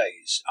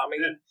hostilities. I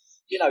mean,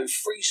 you know, 3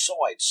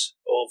 sides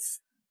of,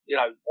 you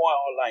know, White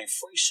Hart Lane,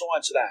 3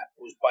 sides of that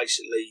was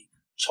basically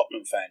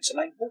Tottenham fans, and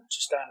they walked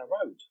us down the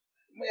road.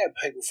 And we had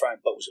people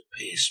throwing bottles of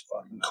piss,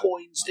 fucking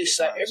coins, this,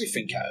 that,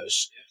 everything at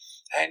us.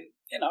 And,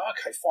 you know,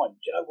 okay,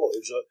 fine. You know what?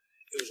 It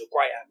was a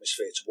great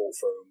atmosphere to walk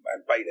through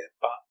and be there.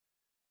 But,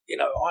 you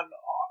know, I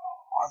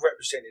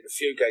represented a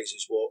few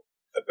geezers what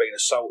had been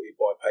assaulted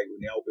by people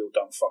in the old Bill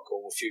done fuck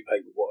all, a few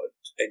people what had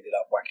ended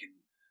up whacking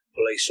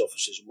police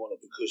officers and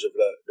whatnot because of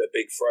the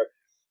big throw.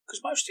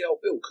 Because most of the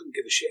old Bill couldn't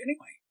give a shit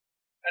anyway.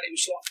 And it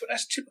was like, but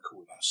that's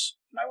typical of us.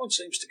 No one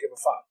seems to give a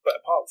fuck. But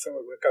apart from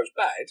where it goes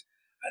bad,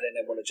 and then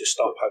they want to just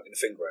start poking the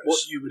finger at us.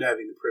 What you would have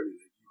in the Premier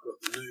League, you've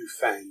got the new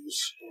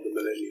fans, all the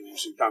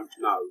millennials who don't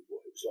know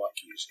what it was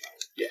like years ago.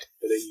 Yeah.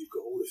 But then you've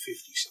got all the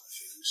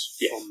 50-somethings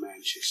from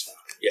Manchester.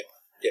 Yeah.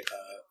 Yeah.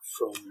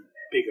 From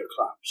bigger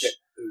clubs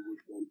who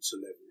would want to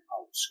level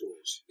old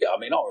scores. Yeah, I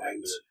mean, I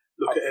remember.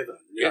 Look at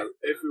Everton. You know,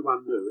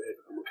 everyone knew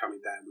Everton were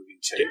coming down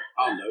within 10. Yeah.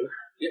 I know.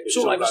 Yeah, it was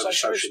all over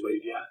social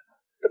media.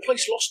 The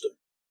police lost them.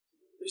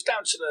 It was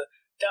down to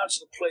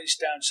the police,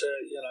 down to,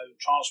 you know,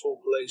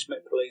 Transport Police,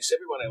 Met Police,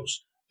 everyone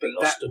else. But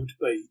that would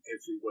be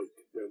every week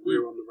when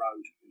we're on the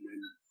road and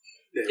when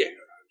they're on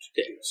the road.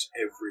 Yeah. It's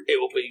every week. It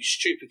will be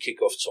stupid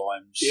kick-off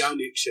times. The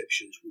only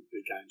exceptions would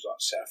be games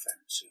like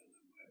Southampton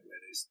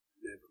where there's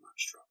never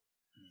much trouble.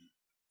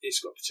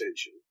 It's got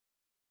potential,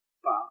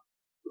 but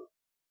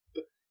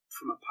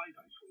from a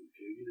payback point of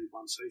view, you need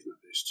one season up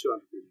there. It's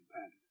 £200 million.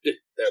 Yeah,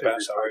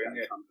 thereabouts, I reckon.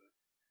 Yeah.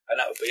 And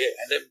that would be it.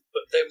 And then,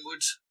 but then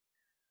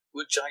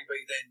would JB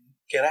then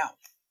get out?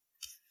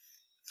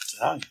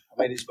 I don't know.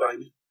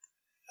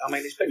 I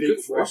mean, it's been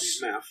good for us.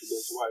 His mouth and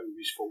walk away with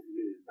his £40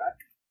 million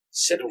back.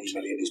 70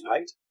 million is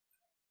paid.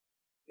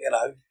 You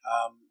know,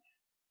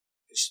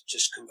 it's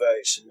just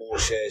converted some more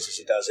shares as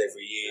he does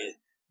every year,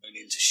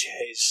 into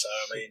shares. So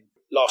I mean,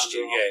 last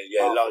year,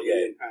 yeah.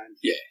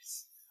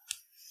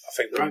 I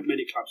think there aren't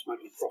many clubs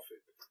making a profit.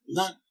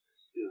 No,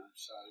 you know,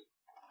 so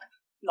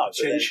no. But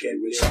then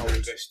again, we sold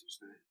investors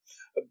now.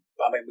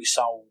 I mean, we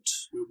sold.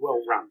 We're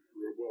well run.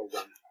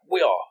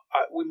 We are.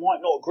 We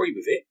might not agree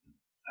with it,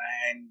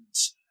 and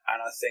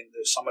I think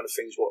that some of the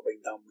things what have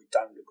been done we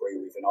don't agree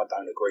with, and I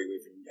don't agree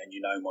with, and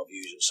you know my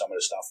views on some of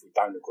the stuff we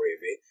don't agree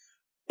with it.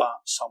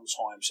 But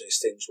sometimes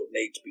there's things that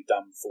need to be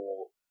done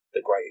for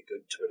the greater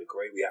good to a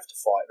degree. We have to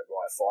fight the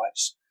right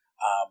fights.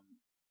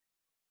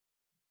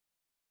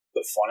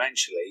 But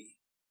financially,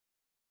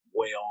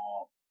 we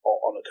are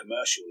on a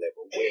commercial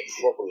level. We're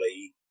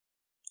probably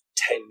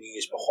 10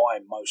 years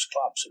behind most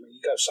clubs. I mean,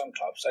 you go to some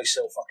clubs, they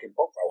sell fucking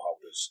bog roll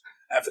holders,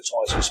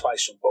 advertising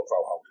space on bog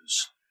roll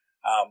holders.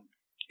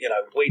 You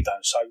know, we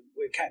don't, so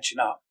we're catching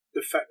up.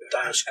 The fact that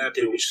our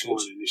biggest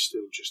signing is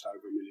still just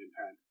over £1 million.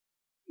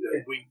 You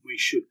know, we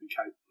should be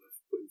capable of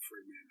putting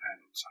 £3 million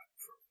on the table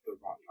for the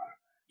right player.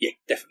 Yeah,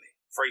 definitely.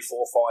 3,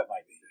 4, 5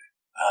 maybe.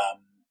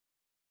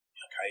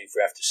 Okay, if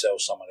we have to sell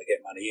someone to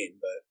get money in,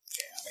 but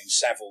yeah, I mean,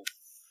 Saville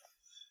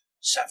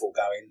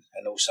going,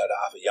 and also the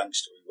other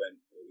youngster who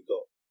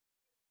got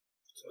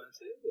to Man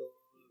City, or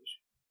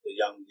the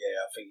young,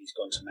 I think he's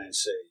gone to Man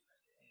City.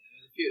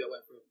 There's a few that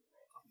went for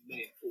a couple of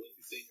million, 14,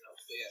 15 year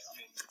olds, but yeah, I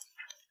mean,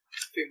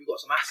 I think we've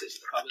got some assets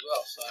in the club as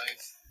well, so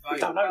we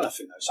don't know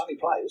nothing though, it's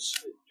only players.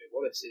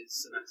 Wallace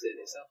is an asset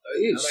in itself though.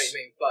 It is. I know you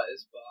mean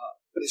players,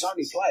 but it's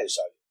only players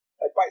though.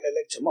 They break their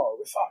leg tomorrow,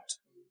 we're fucked.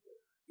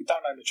 We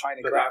don't own the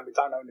training ground, we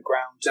don't own the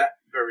ground.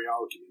 That very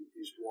argument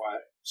is why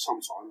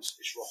sometimes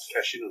it's right to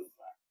cash in on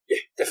that.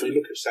 Yeah,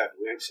 definitely. When you look at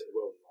Saville, we ain't set the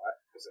world right,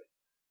 has he?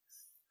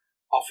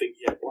 I think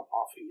he had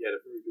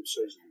a very good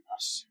season with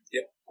us.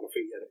 Yep. And I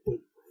think he had a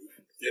point for him.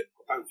 Yep.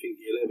 I don't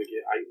think he'll ever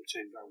get 8 or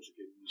 10 goals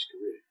again in his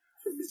career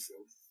from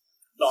midfield.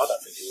 No, I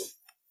don't think he will.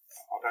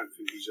 I don't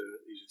think he's a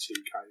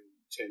Tim Cahill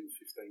 10,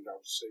 15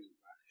 goals a season.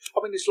 I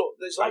mean, there's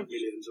 $8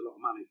 million a lot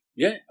of money.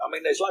 Yeah, I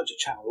mean, there's loads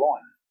of Channel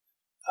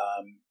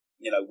Line.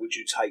 You know, would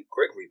you take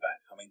Gregory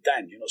back? I mean,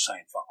 Dan, you're not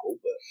saying fuck all,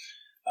 but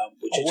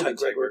would you take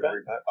Gregory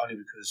back? Only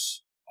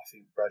because I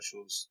think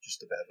Bradshaw's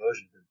just a better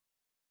version of him.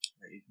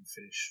 He can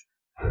finish,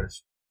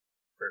 whereas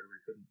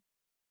Gregory couldn't.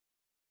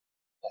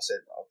 I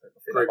think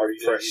Gregory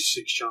they both press.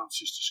 6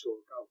 chances to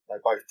score a goal. They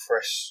both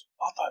press.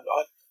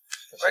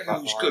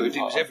 Gregory was good. He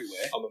was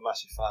everywhere. I'm a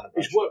massive fan of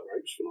his work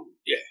rate's phenomenal.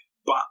 Yeah,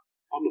 but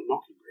I'm not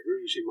knocking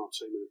Gregory. He's in my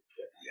team.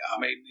 Yeah, I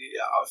mean,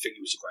 I think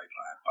he was a great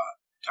player, but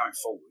going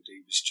forward,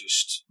 he was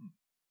just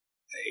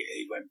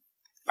he went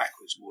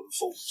backwards more than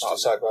forwards. I'd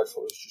say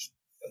Bradford was just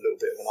a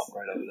little bit of an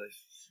upgrade, I believe.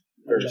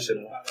 Very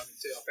similar. I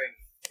think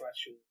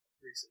Bradshaw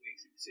recent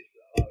weeks in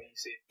particular, you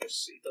see him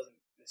he doesn't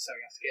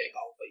necessarily have to get a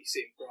goal, but you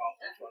see him graft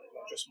in front of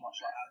him, just much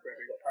like how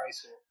Gregory got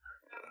praised for.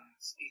 And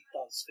he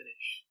does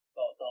finish.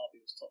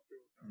 Derby was top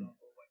three, for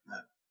example.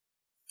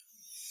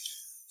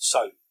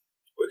 So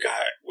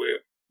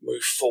we'll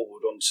move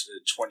forward onto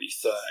the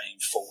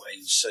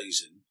 2013-14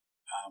 season.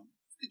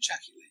 Did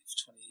Jackie leave?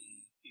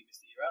 He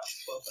missed the year out.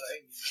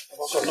 12-13. Have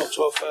I got not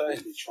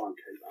 12-13? Try and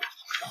keep that.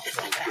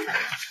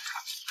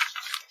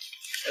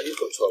 Oh, you've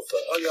got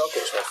 12-13. Oh yeah, I've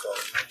got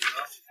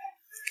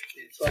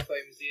 12-13.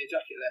 12-13 was the year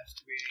Jackie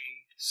left. We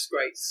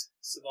scraped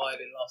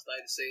surviving last day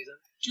of the season.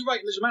 Do you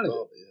rate him as a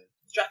manager?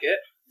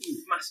 Jacket,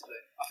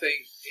 massively. I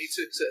think he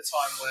took us at a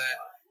time where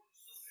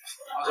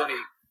I was only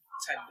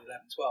 10,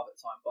 11, 12 at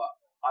the time, but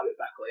I look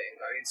back at it and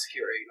go,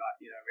 insecurity, like,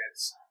 we had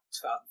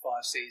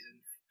 2005 season,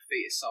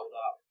 Fetus sold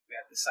up, we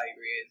had the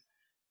Sabri in,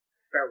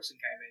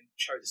 Berylson came in,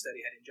 showed the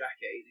steady heading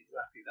Jacket, he's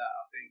exactly that.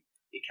 I think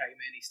he came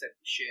in, he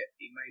steadied the ship,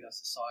 he made us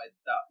a side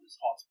that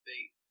was hard to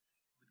beat.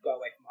 We'd go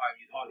away from home,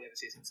 you'd hardly ever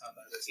see us in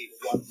turnover. It's either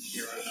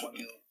 1-0,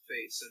 1-0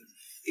 Fetus, and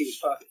he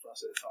was perfect for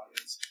us at the time.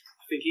 And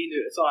I think he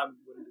knew at the time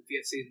when the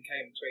season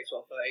came in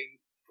 2012-13,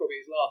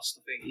 probably his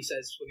last. I think he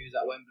says when he was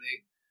at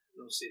Wembley,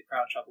 and obviously the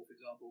crowd trouble, for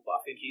example, but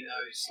I think he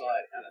knows,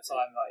 like, at the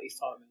time, like, his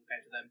time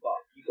came to them, but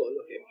you've got to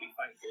look at him and be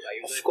thankful that he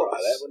was there. I forgot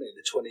about that, wasn't it?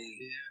 The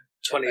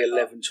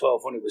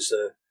 2011-12, when it was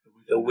the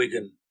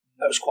Wigan.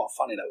 That was quite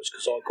funny, that was,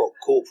 because I got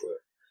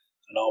corporate,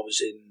 and I was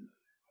in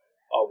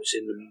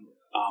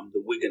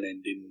the Wigan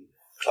end in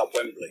Club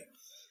Wembley,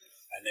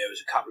 and there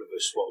was a couple of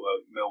us what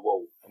were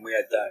Millwall, and we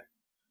had that,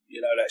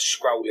 that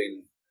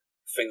scrolling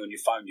thing on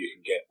your phone you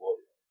can get,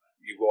 what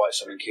you write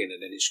something in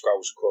and then it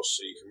scrolls across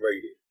so you can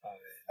read it. Oh,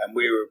 yeah. And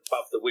we were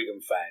above the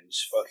Wigan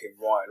fans, fucking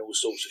writing all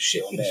sorts of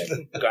shit on there,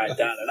 going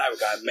down, and they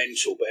were going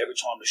mental. But every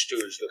time the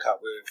stewards look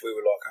up, we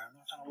were like, I don't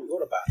know what you're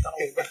on about.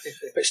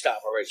 Pissed out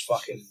of our heads,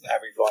 fucking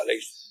having like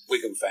these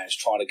Wigan fans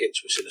trying to get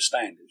to us in the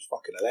stand. It was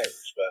fucking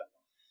hilarious. But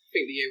I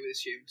think the year with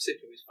this year in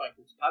particular was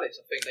thankful to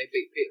Palace. I think they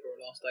beat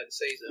Peterborough last day of the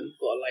season,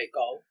 got a late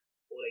goal,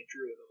 or they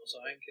drew with them or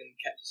something, and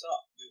kept us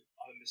up.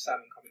 I remember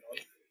Salmon coming on.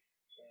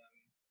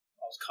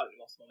 I was cutting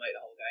him off to my mate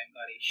the whole game,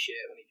 going, he's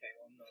shit when he came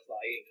on. And I was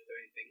like, he ain't going to do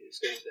anything. He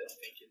screams it. I'm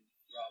thinking,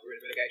 right, we're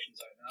in a relegation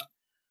zone now.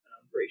 And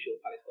I'm pretty sure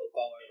Palace got a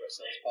goal over at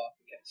Selhurst Park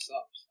and kept us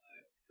up. So.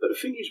 But the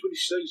thing is with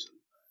this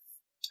season,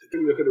 if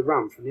you look at the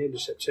run from the end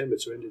of September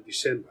to end of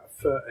December,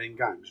 13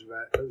 games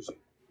without losing.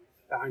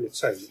 That ain't a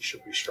team that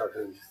should be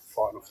struggling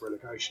fighting off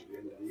relegation at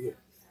the end of the year.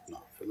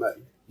 No. For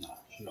me.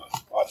 No,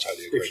 I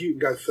totally agree. If you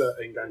can go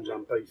 13 games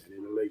unbeaten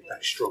in a league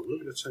that strong,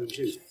 look at the teams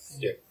in it.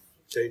 Yeah.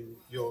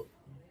 Then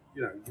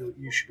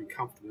you should be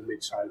comfortable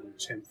mid-table,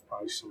 10th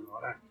place, something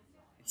like that.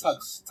 It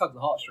tugs the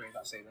heartstrings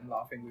that season.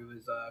 Like, I think we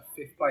was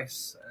 5th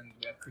place, and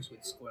we had Chris Wood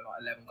scoring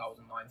like 11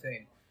 goals and 19.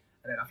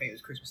 And then I think it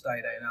was Christmas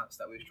Day they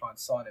announced that we was trying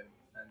to sign him,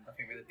 and I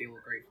think we had a deal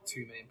agreed for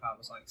 £2 million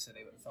or something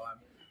silly at the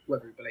time.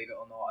 Whether we believe it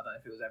or not, I don't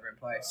know if it was ever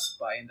in place,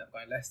 but he ended up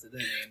going Leicester,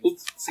 didn't he? And the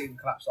season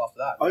collapsed after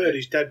that. I heard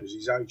his dad was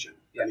his agent,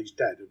 and his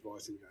dad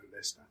advised him to go to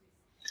Leicester.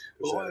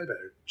 Because they had a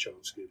better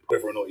chance of getting.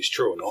 Whether or not it's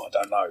true or not,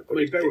 I don't know. But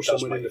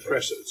Berylson went in the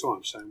press at the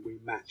time saying we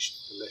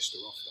matched the Leicester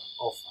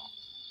offer,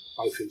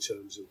 both in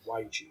terms of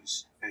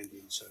wages and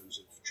in terms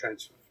of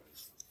transfer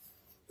fees.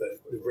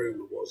 But the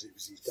rumour was it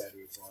was his dad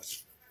who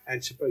advised him.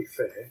 And to be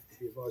fair, if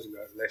he advised him to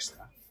go to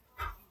Leicester,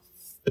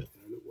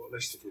 look what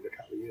Leicester did a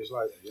couple of years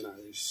later. It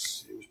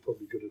was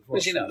probably good advice.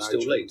 Was he now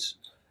still Leeds?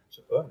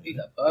 He's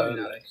at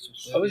Birmingham,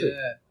 Alex. Oh, is it?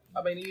 Yeah.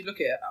 I mean, you look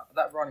at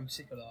that run in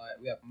particular,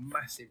 we have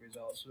massive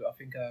results. I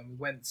think we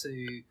went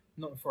to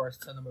Nottingham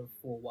Forest, turn number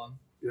 4-1.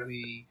 Yeah.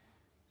 We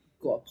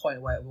got a point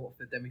away at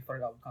Watford, then we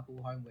followed up with a couple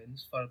of home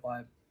wins, followed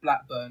by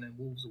Blackburn and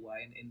Wolves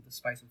away in the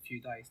space of a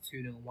few days,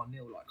 2-0 and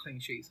 1-0, like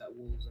clean sheets at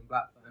Wolves and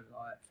Blackburn.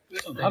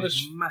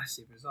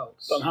 Massive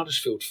results. Done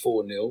Huddersfield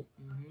 4-0,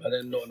 and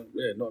then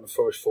Nottingham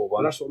Forest 4-1.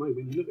 Well, that's what I mean.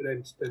 When you look at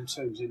them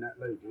teams in that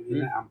league,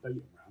 in that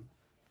unbeaten run,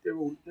 they're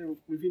all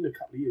within a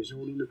couple of years, they're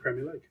all in the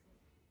Premier League,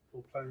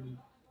 all playing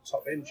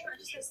top end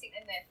championships.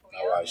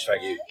 All right,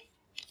 thank you.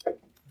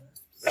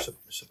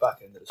 It's the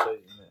back end of the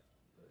season, isn't it?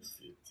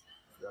 If you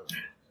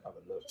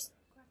haven't looked,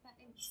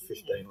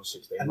 15 or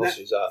 16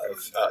 losses out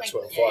of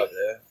 25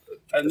 there.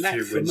 And a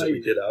few wins that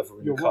we did have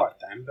in you're the cup. right,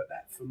 Dan, but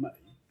that for me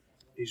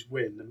is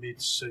when the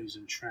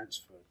mid-season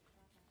transfer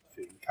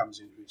thing comes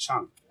into its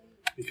own.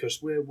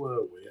 Because where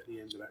were we at the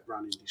end of that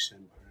run in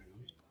December?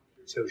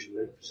 It tells you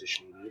league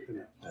position in it,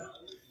 doesn't it?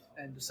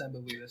 Yeah. In December,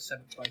 we were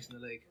 7th place in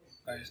the league.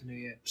 Going into New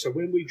Year. So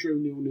when we drew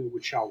 0-0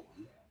 with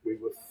Charlton, we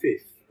were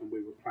 5th and we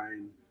were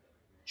playing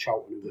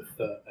Charlton who were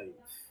 13th.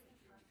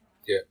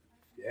 Yeah.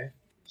 Yeah?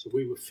 So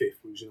we were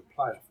 5th, we was in a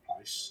playoff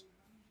place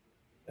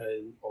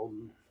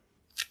on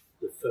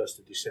the 1st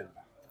of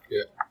December.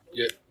 Yeah.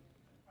 Yeah.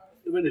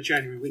 when the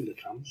January window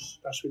comes,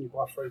 that's when you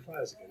buy 3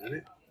 players again, isn't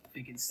it? I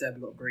think instead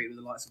we got greedy with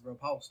the likes of Rob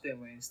Hulse,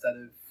 didn't we? Instead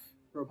of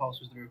Rob Hulse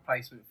was the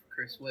replacement for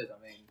Chris Wood. I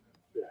mean,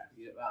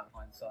 you look back in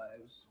hindsight,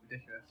 it was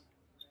ridiculous.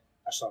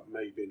 That's like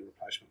me being a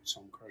replacement for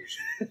Tom Cruise.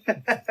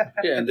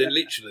 Yeah, and then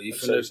literally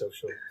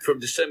from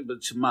December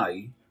to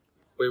May,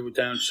 we were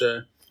down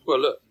to, well,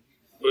 look,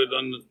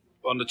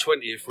 on the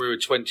 20th, we were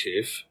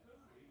 20th,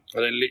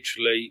 and then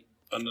literally,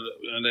 and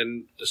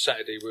then the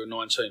Saturday, we were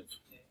 19th.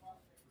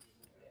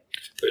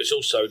 But it's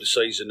also the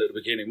season at the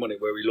beginning, wasn't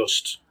it, where we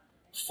lost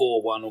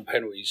 4-1 on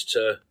penalties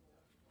to...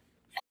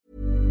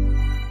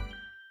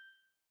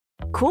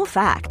 Cool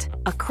fact,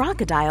 a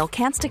crocodile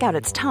can't stick out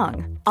its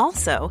tongue.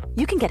 Also,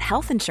 you can get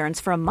health insurance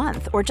for a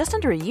month or just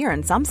under a year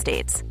in some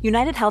states.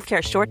 United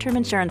Healthcare short-term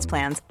insurance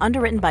plans,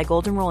 underwritten by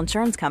Golden Rule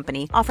Insurance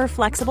Company, offer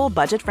flexible,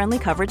 budget-friendly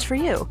coverage for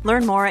you.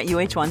 Learn more at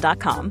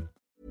uh1.com.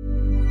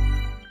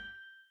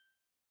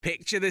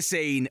 Picture the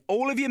scene.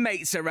 All of your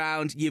mates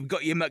around, you've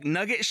got your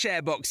McNugget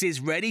share boxes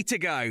ready to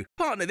go.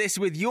 Partner this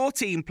with your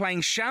team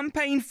playing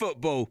champagne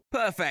football.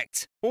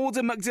 Perfect.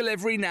 Order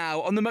McDelivery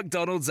now on the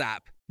McDonald's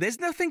app. There's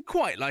nothing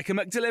quite like a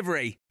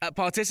McDelivery. At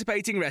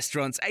participating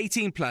restaurants,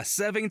 18 plus,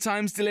 serving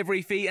times,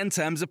 delivery fee and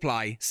terms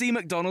apply. See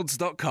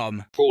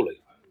mcdonalds.com. Crawley.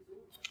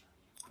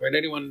 When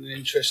anyone in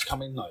interest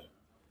come in, though?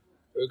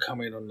 Who come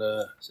in on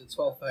the 12-13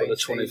 on the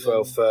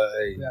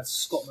 2012-13? We had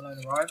Scott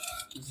Malone arrive,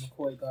 with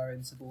McCoy going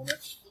into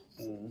Bournemouth.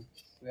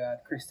 We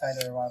had Chris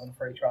Taylor arrive on a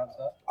free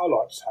transfer. I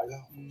liked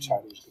Taylor.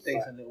 Taylor was a good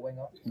decent little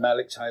winger.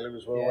 Malik Taylor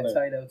as well, yeah, wasn't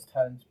Taylor was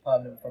turned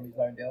permanent from his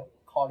loan deal.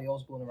 Carly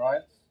Osborne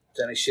arrived.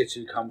 Dennis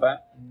Shittu come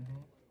back.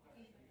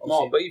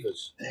 Mark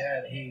Beavers.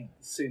 Yeah, he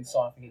soon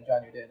signed, I think, in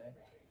January, didn't he?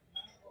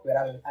 We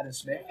had Adam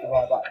Smith, the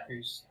right back,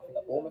 who's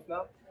at Bournemouth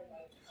now.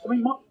 I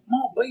mean, Mark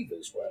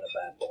Beavers weren't a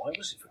bad buy,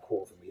 was it, for a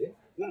quarter of a year?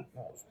 No, it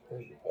was a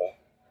pretty good player.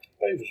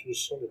 Beavers was a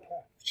solid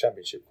player.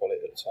 Championship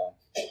quality at the time.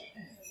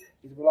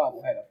 He's a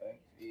reliable head, I think.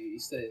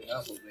 He's still in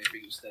now, probably, if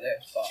he was still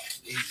there, but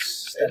he's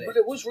steady. But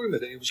there was rumour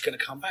that he was going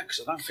to come back,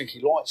 because I don't think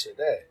he liked it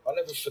there. I'll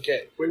never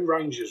forget. When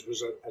Rangers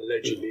was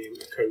allegedly in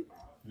Cooper,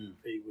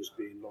 he was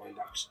being lined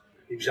up.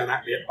 He was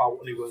unhappy at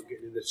Bolton, he weren't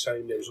getting in the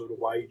team, there was all the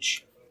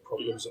wage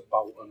problems at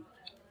Bolton,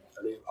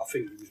 and I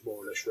think he was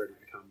more or less ready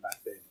to come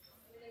back then,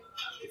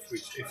 if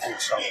we'd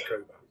sold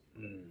Cooper.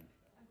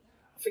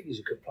 I think he's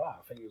a good player.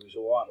 I think he was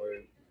all right,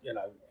 where, you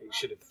know, he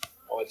should have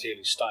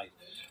ideally stayed.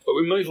 But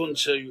we move on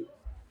to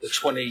the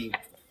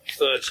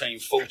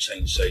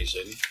 2013-14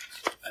 season,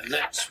 and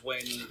that's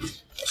when,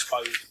 I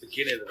suppose, the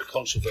beginning of the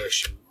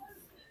controversy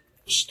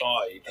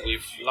started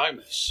with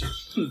Lomas.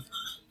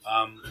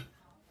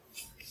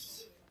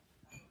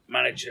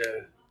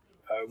 Manager,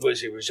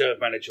 was he reserve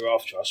manager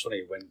after us when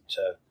he went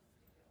to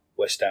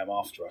West Ham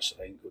after us, I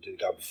think, or did he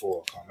go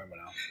before? I can't remember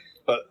now.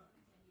 But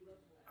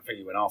I think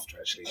he went after,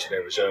 actually, to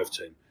their reserve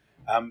team.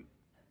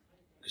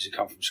 Because he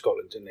come from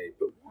Scotland, didn't he?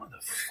 But why the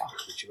fuck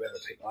would you ever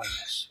pick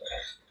Lomas?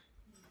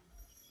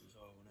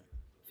 I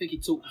think he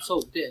talked the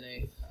talk, didn't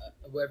he?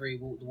 Whether he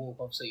walked the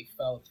walk, obviously he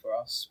failed for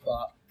us,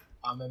 but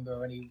I remember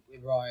when he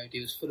arrived,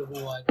 he was full of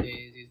all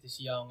ideas. He was this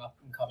young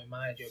up-and-coming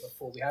manager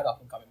before we had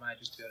up-and-coming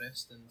managers, to be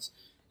honest, and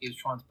he was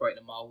trying to break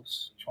the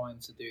moulds, trying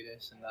to do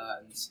this and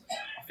that, and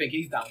I think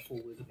his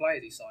downfall was the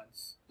players he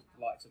signs, the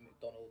likes of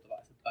McDonald, the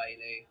likes of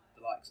Bailey,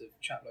 the likes of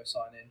Chaplow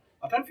signing.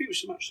 I don't think it was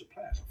so much the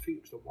players, I think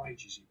it was the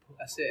wages he put.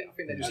 That's it. I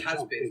think there just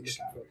has been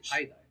looking for a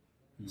payday.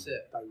 That's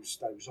it.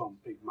 They was on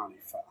big money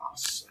for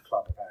us, a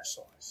club of our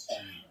size.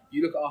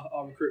 You look at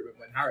our recruitment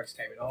when Harris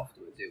came in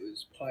afterwards, it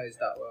was players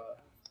that were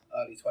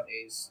early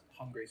 20s,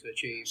 hungry to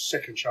achieve.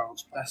 Second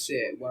chance. That's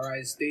it.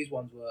 Whereas these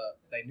ones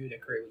they knew their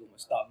career was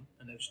almost done,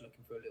 and they're just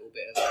looking for a little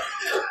bit of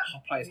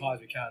play as high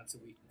as we can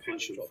until we can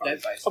kind of drop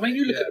dead, basically. I mean,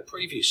 you look at the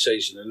previous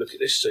season and look at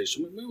this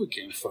season, I mean, we were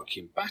getting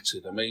fucking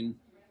battered. I mean,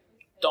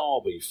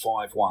 Derby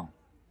 5-1,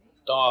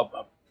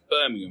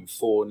 Birmingham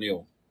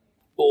 4-0,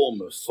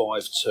 Bournemouth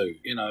 5-2,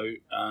 you know,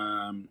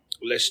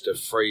 Leicester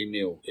 3-0,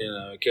 you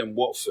know, again,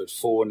 Watford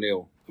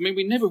 4-0. I mean,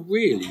 we never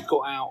really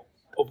got out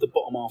of the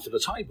bottom half of the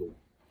table.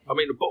 I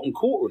mean, the bottom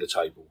quarter of the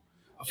table.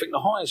 I think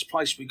the highest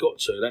place we got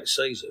to that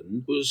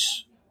season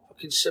was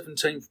fucking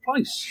 17th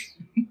place.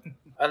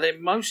 And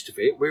then most of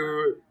it, we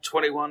were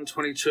 21,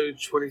 22,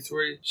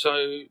 23, so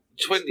 20th.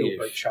 I was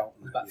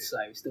about to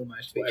say, we still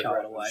managed to beat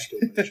Charlton away.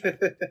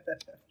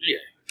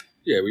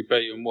 Yeah, we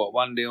beat them,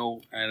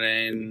 1-0, and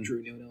then...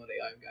 Drew 0-0 at the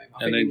home game.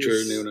 And then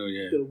drew 0-0,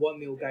 yeah. The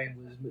 1-0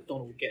 game was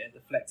McDonald getting a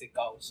deflected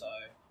goal, so...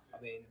 I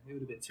mean, it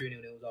would have been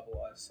 2-0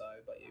 otherwise, so,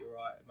 but you're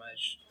right, it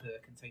managed to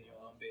continue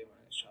on being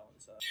against Charlton.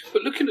 So.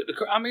 But looking at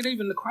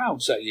even the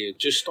crowds that year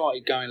just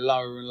started going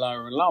lower and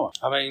lower and lower.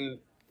 I mean,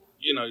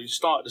 you know, you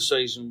started the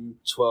season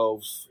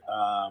 12,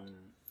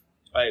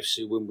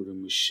 AFC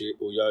Wimbledon was shit,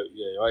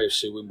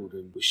 AFC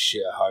Wimbledon was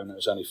shit at home, that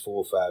was only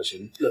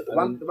 4,000. Look, the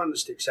one that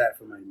sticks out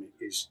for me, Mick,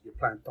 is you're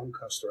playing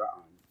Doncaster at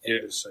home,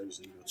 end of the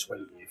season, you're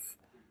 20th.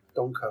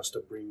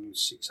 Doncaster bringing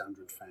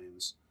 600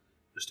 fans,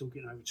 you're still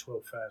getting over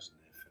 12,000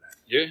 there.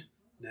 Yeah.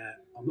 Now,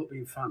 I'm not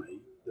being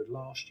funny. The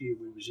last year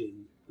we was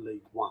in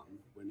League One,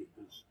 when it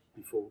was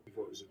before it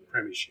was a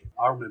Premiership,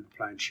 I remember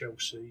playing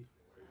Chelsea,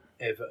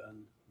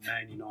 Everton,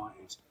 Man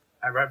United.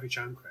 Our average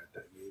home crowd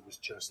that year was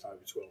just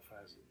over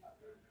 12,000.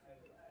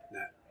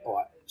 Now,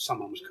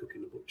 someone was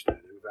cooking the books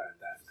down there without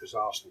that, because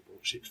Arsenal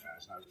brought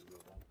 6,000 over to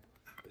Millwall.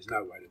 There's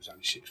no way there was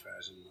only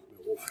 6,000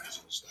 Millwall fans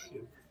in the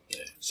stadium.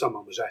 Yeah.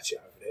 Someone was at it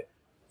over there.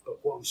 But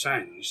what I'm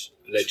saying is,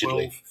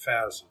 allegedly,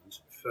 12,000,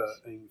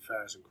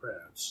 13,000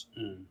 crowds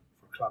for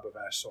a club of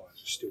our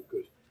size is still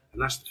good.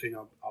 And that's the thing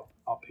I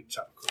picked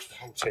up across the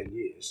whole 10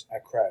 years.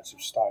 Our crowds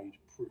have stayed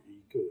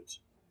pretty good,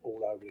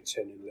 all over the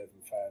 10 and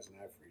 11,000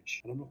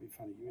 average. And I'm not being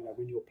funny,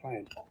 when you're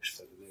playing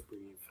Oxford and they're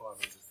bringing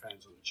 500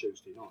 fans on a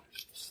Tuesday night,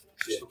 it's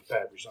not a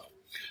bad result.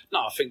 No,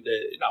 I think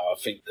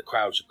the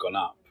crowds have gone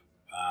up.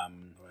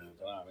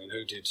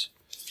 Who did?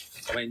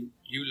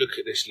 You look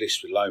at this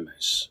list with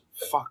Lomas.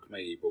 Fuck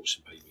me, he brought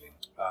some people in.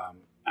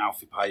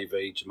 Alfie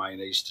Pavey,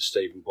 Jermaine Easter,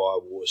 Stephen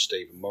Bywater,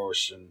 Stephen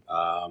Morrison,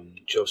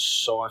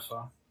 Josh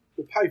Cypher.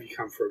 Well, Pavey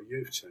come through a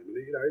youth team,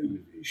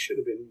 and he should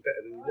have been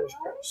better than he was,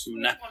 perhaps. Do you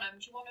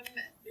want him?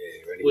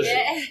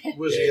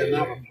 Was he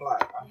another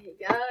player? There you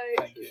go.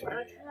 Thank you.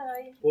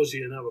 Okay. Was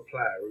he another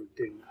player who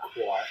didn't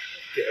quite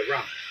get a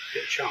run,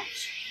 get a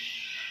chance?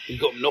 You've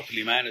got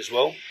Monopoly Man as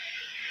well.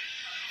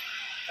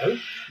 Who?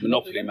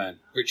 Monopoly Man,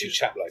 Richard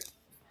Chaplow.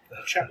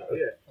 Chaplow,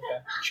 yeah.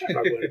 Okay.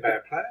 Chaplow wasn't a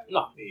bad player.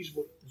 No. He's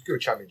a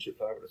good championship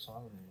player at the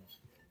time.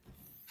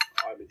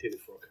 I haven't did it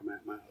before I come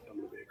out, mate. I don't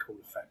want to be a cool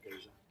fat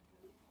geezer.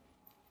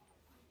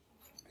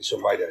 It's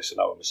on radio, so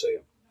no one will see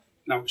him.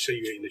 No one will see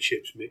you eating the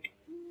chips, Mick.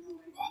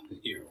 Oh,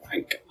 you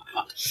wank.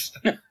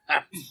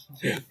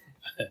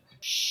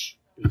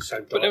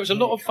 But there was a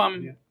lot of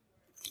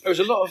there was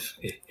a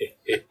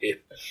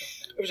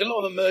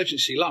lot of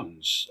emergency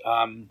loans.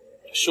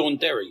 Sean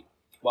Derry,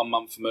 1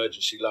 month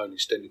emergency loan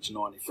extended to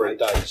 93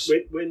 days.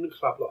 When a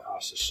club like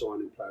us are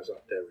signing players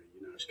like Derry,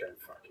 it's going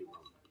fucking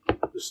wrong.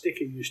 The stick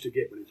he used to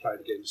get when he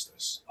played against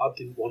us, I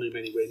didn't want him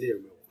anywhere near a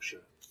Millwall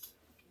shirt.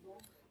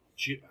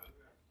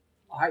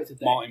 I hate to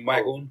Martin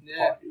Waghorn.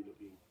 Yeah.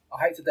 I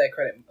hate to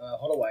credit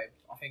Holloway.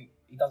 I think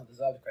he doesn't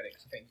deserve the credit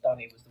because I think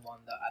Dunny was the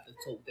one that had the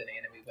talk, didn't he?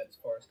 And then we went to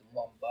Forest and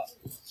won. But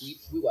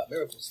we were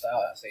miracles to start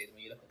out that season.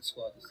 When you look at the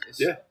squad,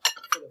 it's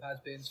full of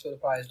has-beens, full of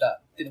players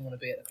that didn't want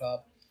to be at the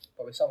club.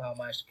 But we somehow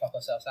managed to pluck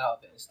ourselves out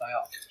of it and stay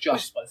up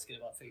just by the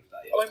skin of our teeth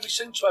that year. We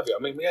seem to have it.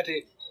 We had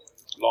it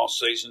last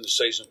season, the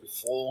season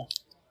before.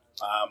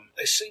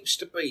 There seems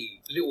to be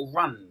little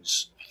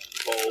runs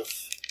of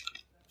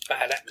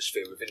bad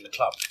atmosphere within the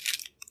club,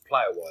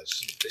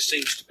 player-wise. There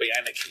seems to be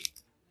anarchy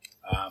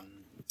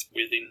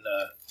within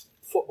the...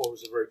 Football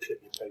is a very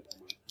clicky people,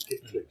 mate. You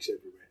get clicks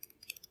everywhere.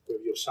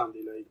 Whether you're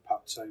Sunday League,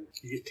 pub team,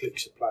 you get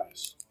clicks of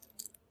players.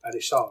 And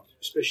it's hard,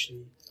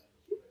 especially...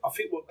 I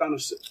think what done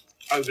us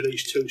over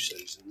these 2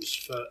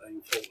 seasons,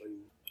 13,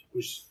 14,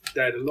 was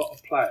they had a lot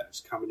of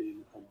players coming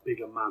in on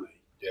bigger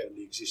money than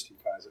the existing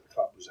players that the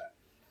club was at.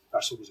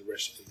 That's always a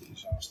recipe for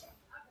disaster.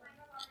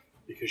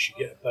 Because you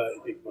get a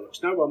 30 big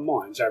bollocks. No one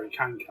minds Harry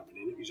Kane coming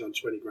in if he's on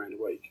 20 grand a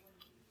week,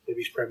 if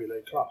he's Premier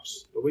League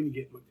class. But when you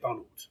get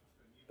McDonald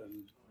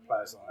and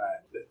players like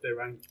that,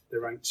 there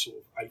ain't sort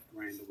of 8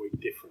 grand a week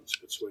difference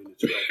between a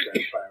 12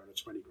 grand player and a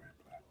 20 grand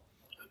player.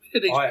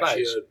 I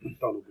actually heard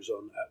McDonald was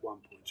on at one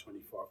point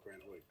 25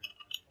 grand a week.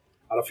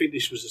 And I think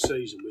this was the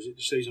season. Was it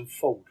the season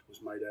Ford was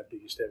made our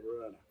biggest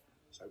ever earner?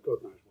 So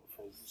God knows what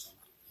Ford was on.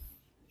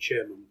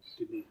 Chairman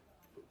didn't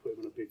put him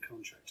on a big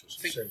contract or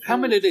something. How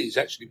many of these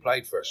actually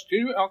played for us? Do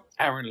you know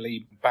Aaron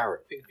Lee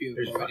Barrett?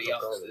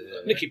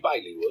 Nicky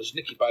Bailey was.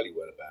 Nicky Bailey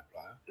weren't a bad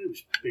player. He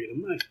was bigger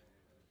than me.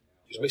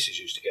 His missus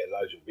used to get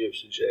loads of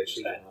abuse.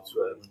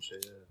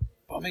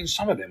 But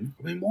some of them,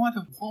 why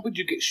would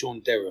you get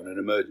Sean Derry on an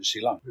emergency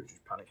loan? It was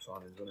just panic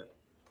signings, wasn't it?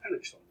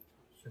 Panic signings.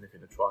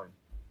 Anything to try and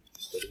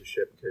steady the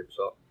ship and keep us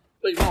up.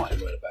 Lee Martin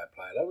weren't a bad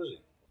player, though, was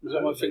he? Was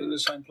I thinking the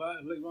same player?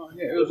 Lee Martin?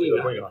 Yeah, he was a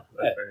winger.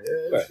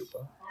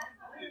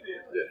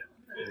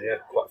 Yeah, he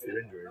had quite a few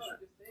injuries, I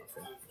think.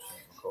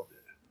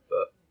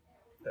 But,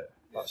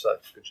 like I say,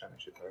 it's a good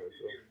championship player as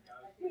well.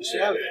 You see,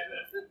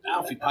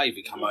 Alfie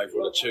Pavey come over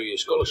on a 2-year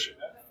scholarship.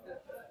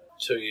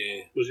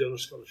 2-year. Was he on a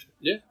scholarship?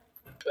 Yeah.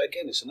 But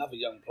again, it's another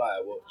young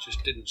player what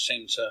just didn't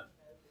seem to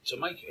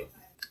make it.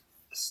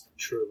 It's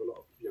true of a lot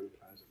of young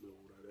players at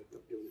Millwall, though. They're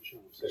not given a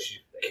chance. So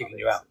she's kicking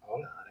you out. I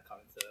don't know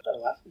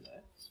what happened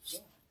there.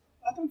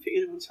 I don't think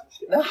anyone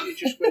touched it. No. It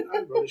just went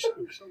over on its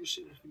own. Because I was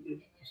sitting there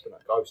thinking, it's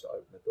that ghost that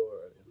opened the door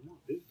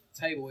earlier.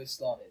 Table is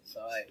slanted, so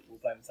we'll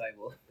blame the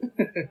table.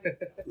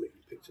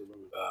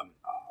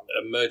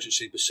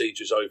 Emergency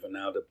procedures over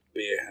now. The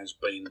beer has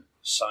been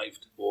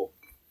saved. Or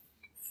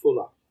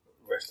Fuller.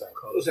 Rest out.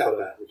 What was that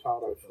about?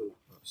 Ricardo Fuller.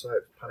 So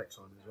it's panic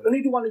signing. Wasn't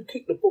he the one who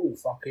kicked the ball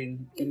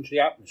fucking into the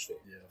atmosphere?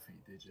 Yeah, I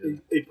think he did. Yeah.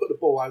 He put the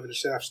ball over the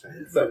south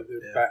stand, about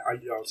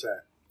 8 yards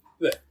out.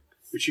 Yeah.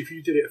 Which, if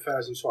you did it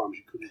 1,000 times,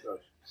 you couldn't do.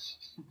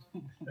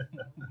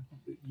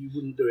 You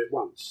wouldn't do it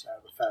once out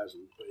of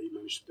 1,000, but he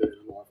managed to do it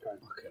in a live game.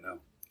 Fucking hell.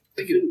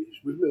 The thing is,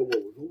 with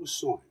Millwall, we've always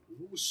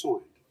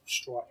signed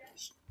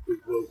strikers who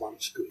were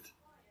once good.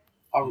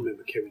 I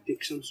remember Kerry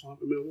Dixon signed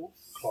for Millwall,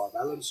 Clive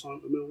Allen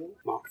signed for Millwall,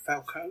 Mark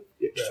Falco,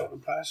 the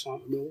ex-Tottenham player,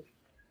 signed for Millwall.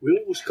 We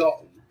always got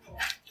them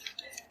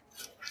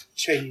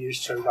 10 years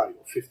too late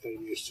or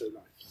 15 years too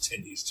late.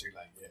 10 years too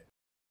late, yeah.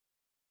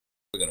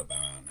 We're going to bow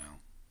out now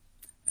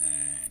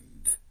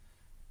and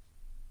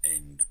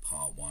end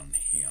part one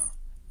here.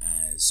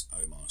 As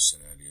Omar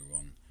said earlier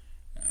on,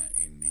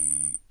 in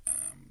the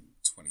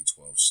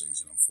 2012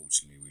 season,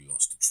 unfortunately, we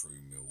lost a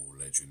true Millwall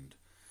legend.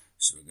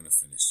 So we're going to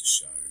finish the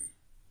show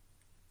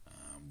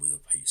with a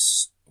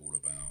piece all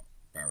about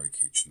Barry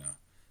Kitchener,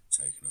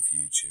 taken off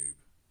YouTube.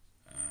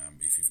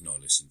 If you've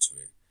not listened to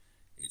it,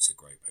 it's a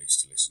great piece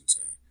to listen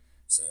to.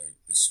 So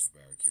this is for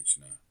Barry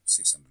Kitchener,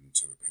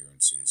 602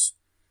 appearances,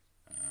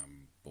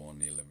 born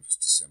the 11th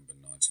of December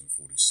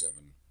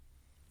 1947,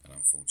 and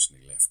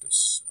unfortunately left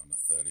us on the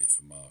 30th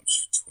of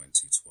March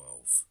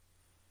 2012.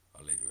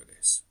 I'll leave you with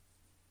this.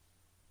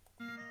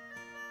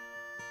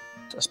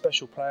 A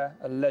special player,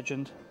 a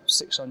legend,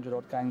 600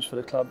 odd games for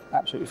the club,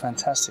 absolutely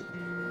fantastic.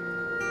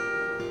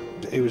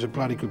 He was a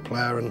bloody good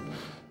player and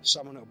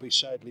someone that will be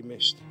sadly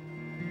missed.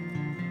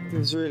 He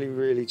was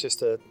really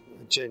just a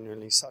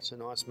genuinely such a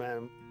nice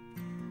man.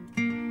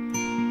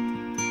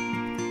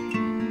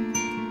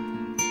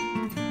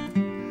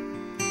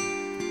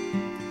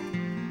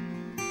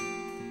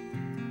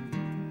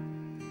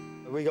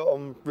 We got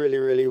on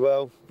really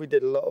well. We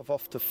did a lot of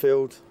off the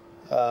field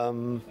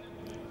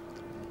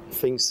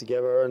things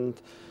together,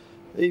 and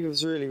he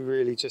was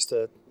really just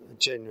a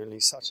genuinely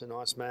such a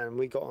nice man.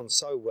 We got on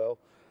so well.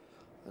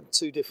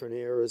 Two different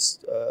eras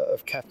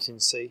of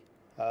captaincy.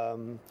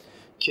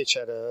 Kitch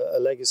had a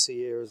legacy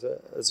here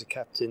as a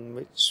captain,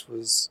 which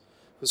was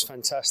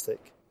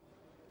fantastic.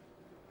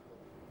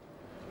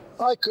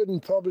 I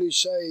couldn't probably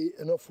say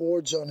enough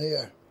words on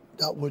here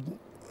that would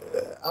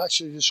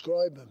actually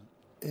describe him,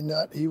 in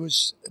that he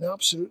was an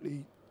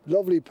absolutely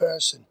lovely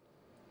person,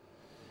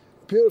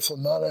 beautiful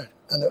manner,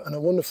 and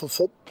a wonderful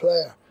foot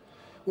player,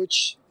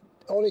 which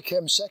only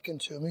came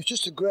second to him. He was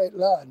just a great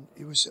lad.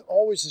 He was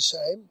always the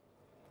same,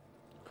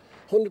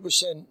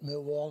 100%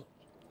 Millwall,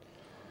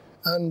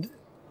 and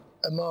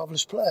a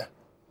marvellous player.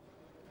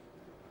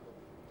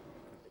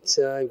 It's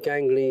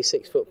gangly,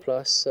 6 foot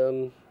plus.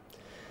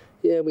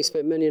 We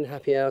spent many a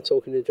happy hour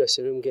talking in the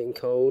dressing room, getting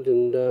cold,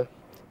 and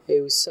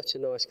he was such a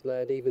nice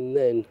lad even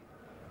then.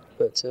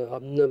 But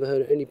I've never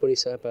heard anybody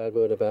say a bad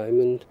word about him,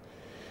 and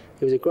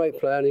he was a great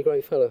player and a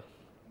great fella.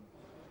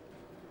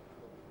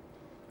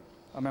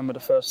 I remember the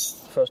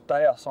first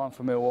day I signed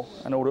for Millwall,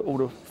 and all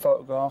the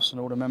photographs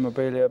and all the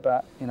memorabilia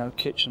about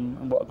Kitch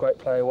and what a great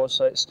player he was.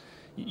 So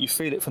you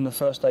feel it from the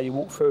first day you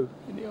walk through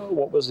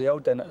what was the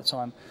old den at the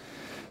time.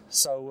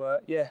 So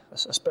a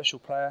special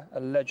player,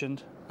 a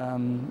legend,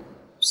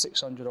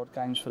 600 odd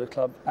games for the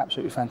club,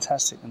 absolutely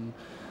fantastic, and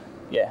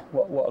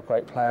what a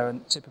great player,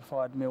 and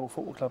typified Millwall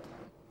Football Club.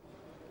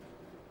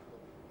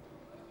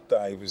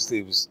 He was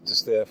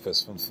just there for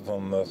us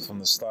from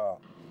the start.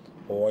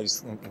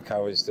 Always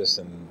encouraged us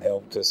and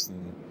helped us,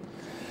 and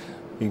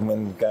even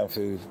when going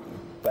through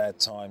bad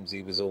times,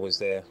 he was always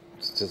there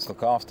to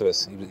look after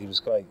us. He was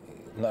great,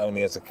 not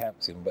only as a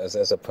captain but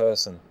as a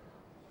person.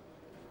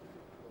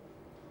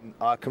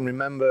 I can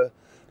remember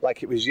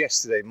like it was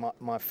yesterday,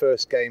 my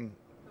first game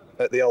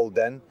at the Old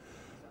Den.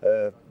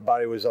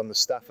 Barry was on the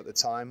staff at the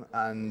time,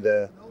 and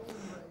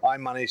I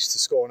managed to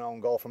score an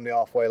own goal from the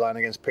halfway line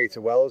against Peter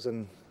Wells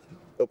and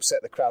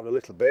upset the crowd a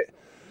little bit.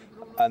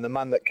 And the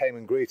man that came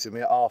and greeted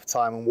me at half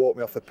time and walked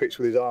me off the pitch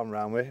with his arm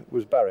around me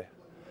was Barry.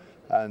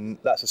 And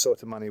that's the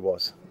sort of man he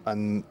was.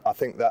 And I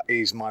think that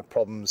eased my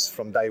problems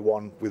from day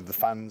one with the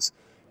fans.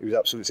 He was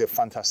absolutely a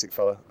fantastic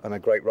fella and a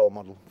great role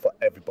model for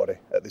everybody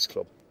at this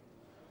club.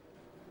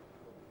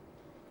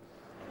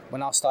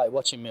 When I started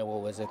watching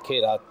Millwall as a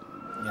kid, I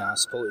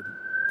supported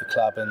the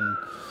club, and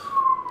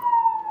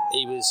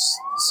he was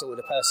sort of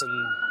the person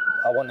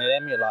I wanted to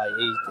emulate.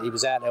 He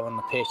was out there on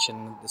the pitch,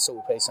 and the sort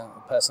of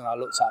person I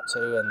looked up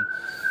to,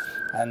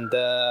 and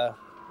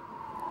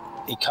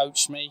he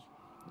coached me.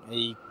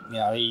 He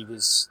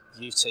was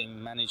youth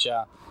team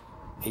manager.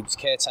 He was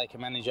caretaker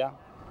manager,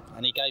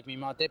 and he gave me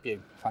my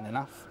debut. Fun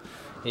enough,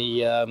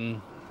 he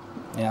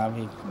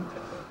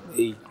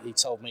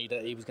told me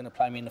that he was going to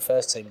play me in the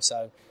first team.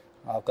 So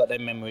I've got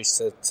them memories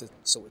to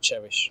sort of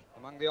cherish.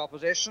 Among the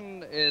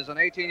opposition is an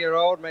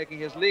 18-year-old making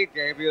his league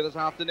debut this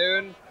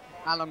afternoon,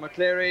 Alan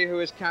McCleary, who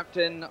is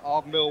captain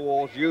of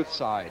Millwall's youth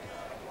side.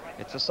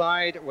 It's a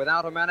side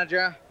without a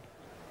manager.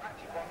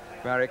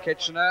 Barry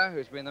Kitchener,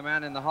 who's been the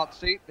man in the hot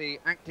seat, the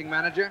acting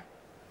manager.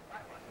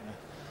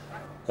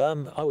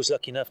 I was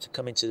lucky enough to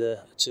come into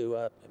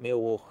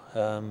Millwall,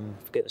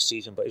 forget the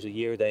season, but it was a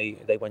year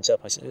they went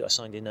up. I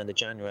signed in under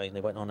January, and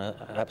they went on an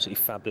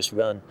absolutely fabulous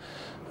run.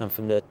 And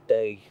from the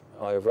day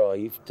I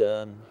arrived,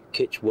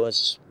 Kitch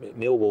was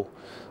Millwall.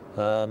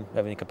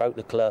 Everything about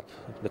the club,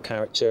 the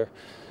character,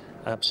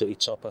 absolutely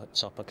top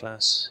of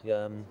class.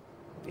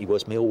 He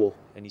was Millwall,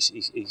 and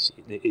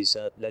his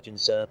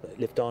legends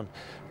lived on.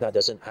 That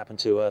doesn't happen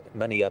to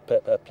many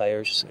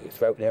players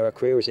throughout their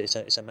careers.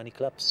 It's in many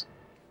clubs.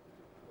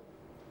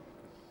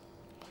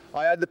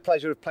 I had the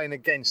pleasure of playing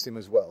against him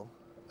as well.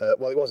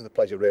 Well, it wasn't a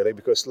pleasure really,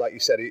 because like you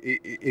said,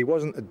 he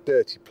wasn't a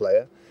dirty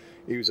player.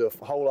 He was a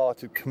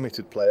wholehearted,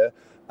 committed player,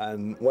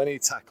 and when he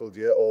tackled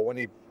you or when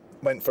he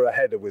went for a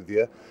header with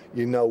you,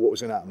 you know what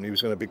was going to happen. He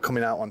was going to be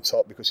coming out on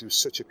top because he was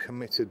such a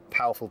committed,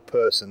 powerful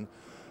person,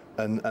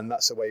 and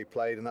that's the way he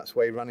played, and that's the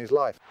way he ran his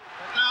life.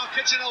 But now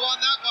Kitchener won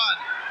that one.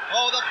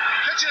 Oh, the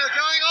Kitchener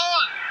going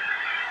on,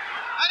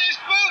 and his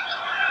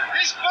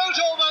boot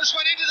almost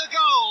went into the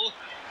goal,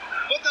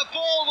 but the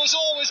ball was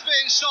always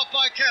being stopped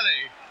by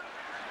Kelly.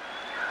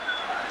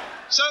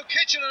 So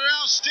Kitchener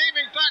now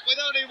steaming back with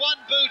only one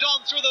boot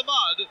on through the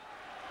mud,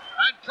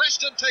 and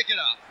Preston take it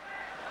up.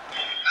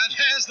 And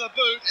there's the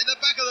boot in the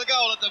back of the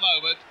goal at the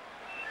moment,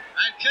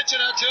 and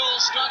Kitchener still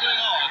struggling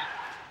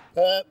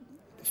on.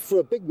 For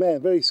a big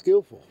man, very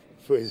skillful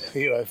for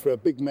a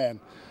big man,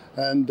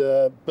 and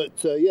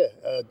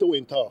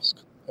doing task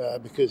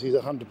because he's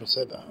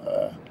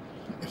 100%,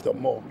 if not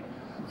more.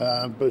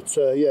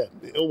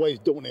 Always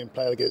daunting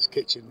playing against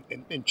Kitchen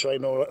in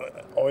train or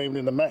even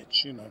in the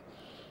match, you know.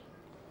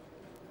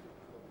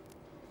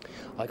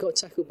 I got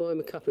tackled by him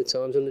a couple of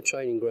times on the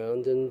training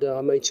ground, and I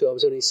made sure I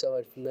was on his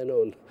side from then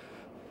on.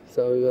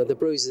 So the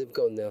bruises have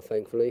gone now,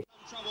 thankfully.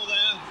 Trouble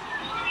there.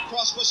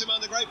 Cross puts him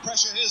under great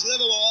pressure. Here's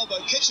Livermore,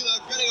 but Kitchener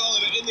getting all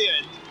of it in the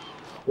end.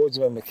 Always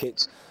remember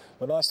Kitch.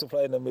 When I used to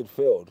play in the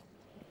midfield,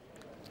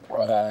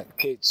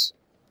 Kitch,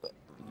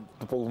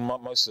 the ball,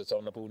 most of the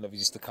time, the ball never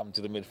used to come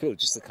to the midfield,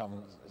 just to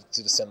come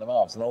to the centre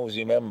halves. And I always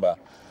remember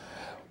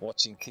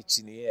watching Kitch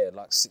in the air,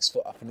 like 6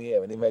 foot up in the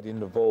air, and he made in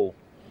the ball.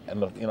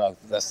 And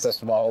that's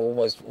why I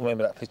always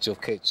remember that picture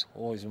of Kitch.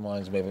 Always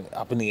reminds me of him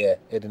up in the air,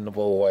 heading the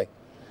ball away.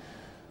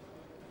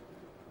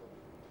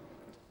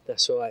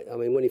 That's right. I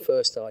mean, when he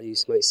first started, he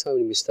used to make so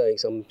many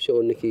mistakes. I'm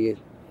sure Nicky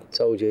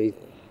told you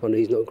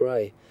he's not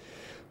grey.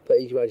 But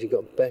he gradually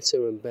got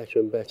better and better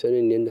and better. And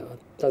in the end, I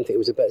don't think it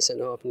was a better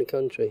centre half in the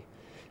country.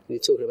 And you're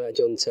talking about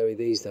John Terry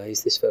these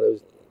days, this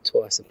fellow's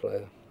twice a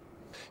player.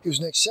 He was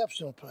an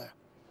exceptional player.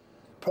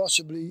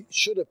 Possibly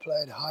should have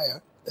played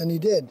higher than he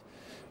did.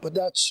 But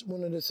that's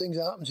one of the things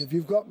that happens. If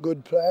you've got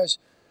good players,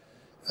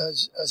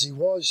 as he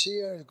was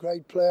here, a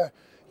great player,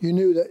 you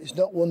knew that it's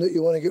not one that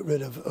you want to get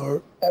rid of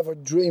or ever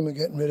dream of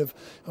getting rid of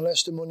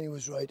unless the money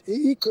was right.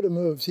 He could have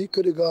moved. He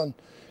could have gone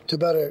to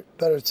better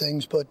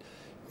things, but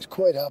he's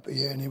quite happy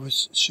here and he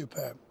was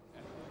superb.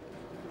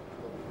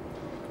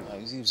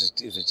 He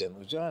was a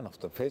gentle giant off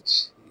the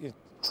pitch. He's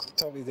a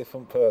totally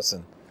different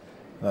person.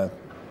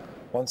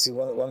 Once he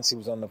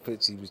was on the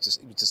pitch, he was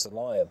just a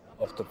lion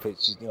off the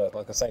pitch.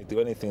 Like I say, do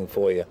anything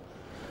for you.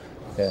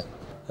 Yeah.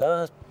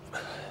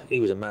 He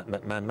was a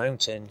man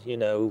mountain.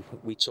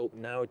 We talk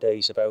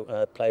nowadays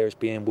about players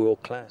being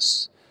world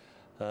class.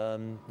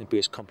 The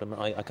biggest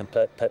compliment I can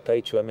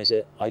pay to him is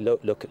that I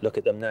look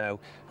at them now,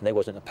 and there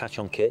wasn't a patch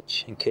on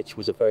Kitch, and Kitch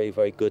was a very,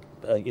 very good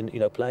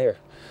player.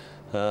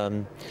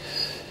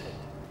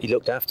 He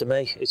looked after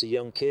me as a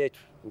young kid.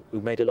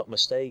 We made a lot of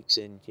mistakes,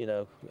 and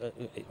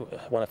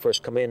when I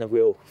first come in, a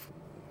real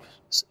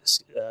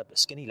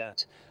skinny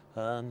lad.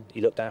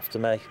 He looked after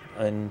me,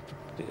 and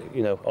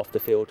off the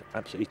field,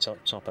 absolutely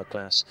top of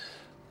class.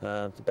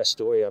 The best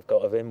story I've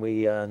got of him,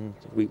 we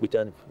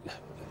done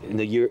in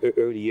the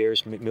early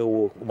years.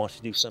 Millwall wanted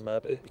to do some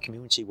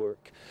community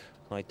work.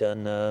 I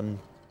done.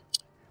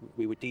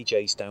 We were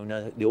DJs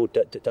down the old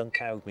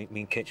Duncow, me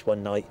and Kitch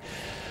one night.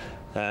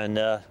 And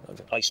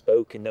I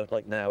spoke, and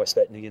like now, I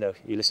expect you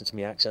listen to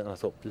my accent, and I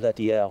thought,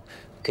 bloody hell,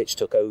 Kitch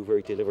took over,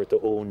 he delivered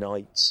it all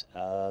night.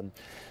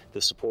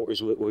 The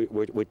supporters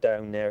were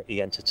down there.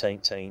 He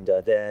entertained.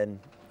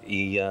 Then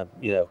he,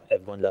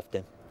 everyone loved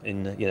him,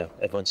 and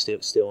everyone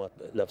still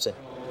loves him.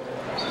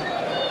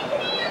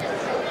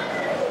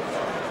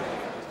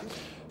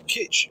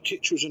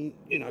 Kitch was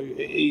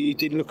he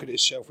didn't look at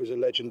himself as a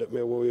legend at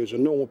Millwall. He was a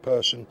normal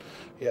person.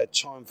 He had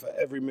time for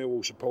every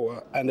Millwall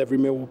supporter and every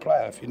Millwall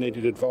player. If you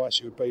needed advice,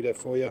 he would be there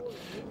for you.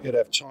 He'd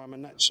have time,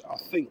 and that's, I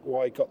think,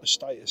 why he got the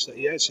status that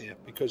he has here,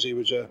 because he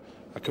was a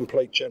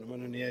complete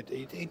gentleman, and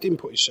he didn't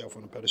put himself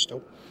on a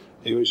pedestal.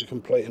 He was a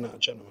complete and utter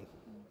gentleman.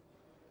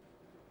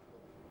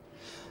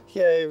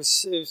 Yeah, it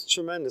was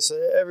tremendous.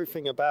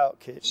 Everything about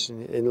Kitch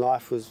in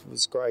life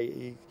was great.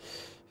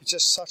 He's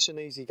just such an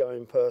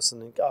easygoing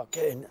person. And,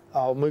 get in.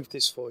 I'll move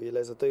this for you,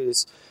 Les. I'll do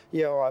this.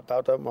 Yeah, all right,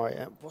 Bal, don't worry.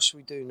 What should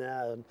we do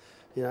now? And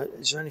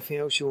is there anything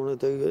else you want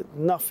to do?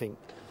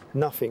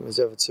 Nothing was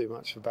ever too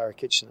much for Barry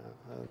Kitchener.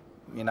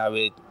 He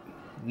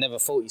never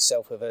thought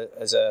himself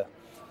as a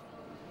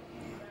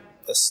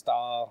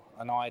star,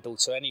 an idol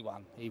to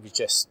anyone. He was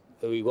just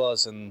who he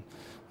was, and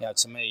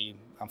to me,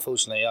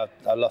 unfortunately, I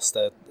lost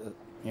a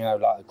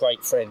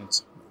great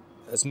friend.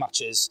 As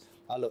much as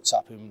I looked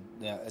up him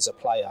as a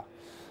player.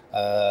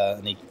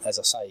 And he, as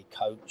I say,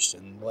 coached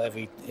and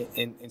whatever.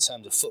 In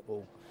terms of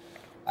football,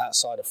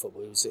 outside of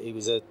football, he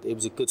was a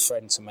good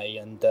friend to me,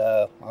 and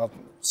I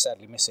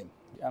sadly miss him.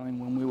 I mean,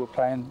 when we were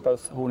playing,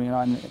 both Horny and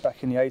I,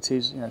 back in the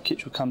 80s,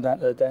 Kitch would come down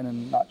to the Den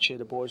and cheer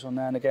the boys on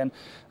now and again,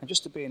 and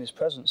just to be in his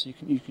presence,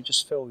 you could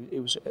just feel he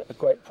was a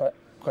great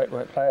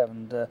player,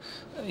 and the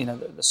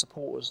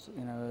supporters,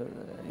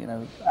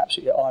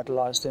 absolutely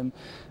idolised him,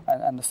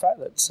 and the fact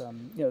that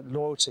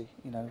loyalty,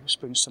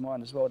 springs to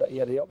mind as well. That he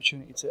had the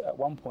opportunity to, at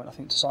one point, I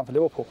think, to sign for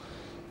Liverpool,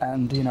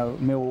 and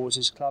Millwall was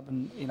his club,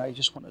 and he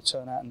just wanted to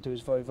turn out and do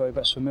his very, very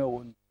best for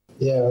Millwall.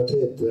 Yeah, I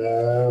did.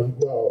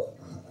 Well,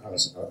 I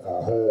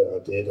heard I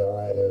did.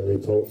 I had a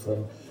report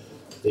from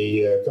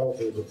the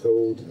goalkeeper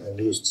called and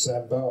used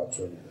Sam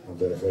Bartram. I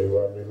don't know if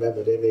anyone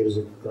remembered him. He was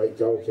a great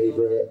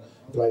goalkeeper,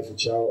 played for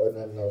Charlton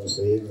and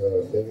obviously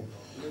England, I think.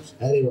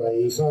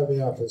 Anyway, he phoned me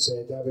up and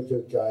said, have a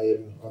good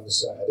game on the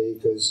Saturday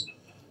because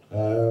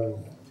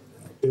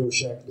Bill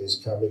Shankly's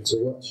coming to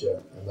watch you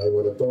and they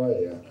want to buy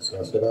you. So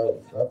I said,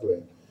 oh,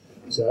 lovely.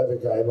 So have a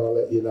game, I'll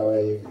let you know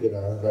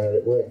where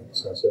it went.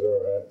 So I said,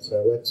 all right.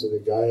 So I went to the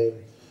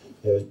game.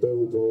 There was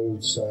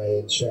billboards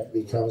saying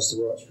Shankly comes to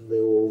watch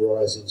Millwall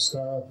Rising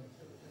Star.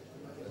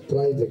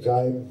 Played the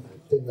game,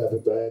 didn't have a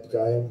bad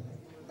game.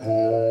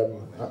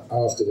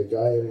 After the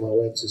game, I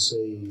went to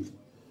see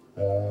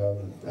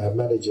our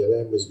manager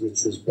then,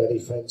 which was Benny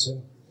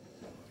Fenton,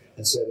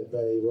 and said to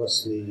Benny,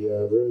 what's the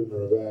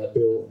rumour about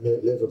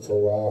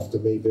Liverpool after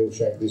me? Bill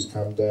Shankly's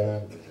come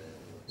down.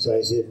 So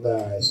he said, no,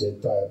 he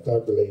said,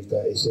 don't believe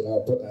that. He said,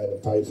 I'll put that in the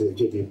paper to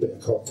give you a bit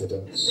of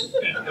confidence.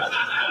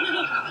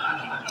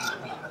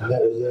 And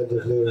that was the end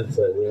of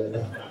Liverpool,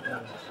 really.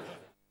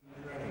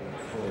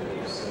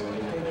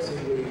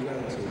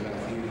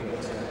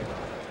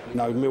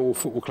 No, Millwall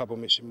Football Club will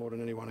miss him more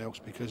than anyone else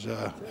because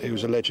he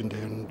was a legend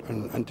here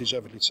and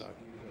deservedly so.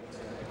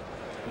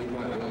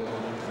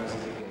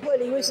 Well,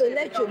 he was a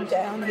legend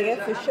down here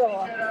for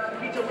sure.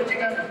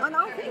 And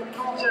I think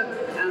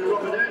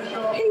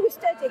he was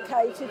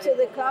dedicated to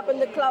the club,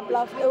 and the club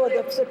loved, or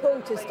the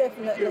supporters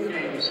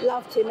definitely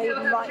loved him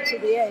even right to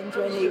the end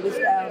when he was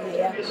down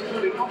here.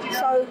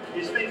 So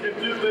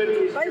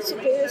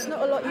basically there's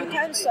not a lot you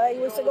can say.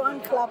 He was a one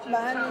club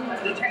man,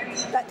 and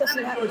that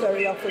doesn't happen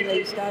very often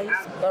these days.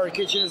 Barry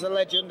Kitchen is a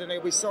legend and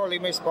he'll be sorely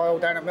missed by all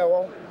down at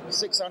Millwall.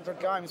 600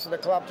 games for the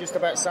club just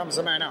about sums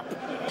the man up.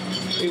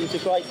 He was a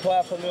great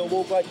player for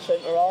Millwall, great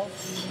centre-half,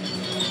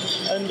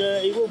 and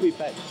he will be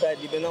back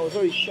sadly, but I was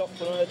very shocked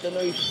when I heard the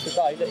news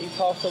today that he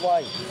passed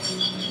away.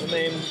 The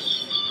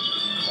man's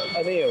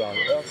an hero.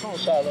 I can't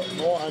say a lot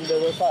more, and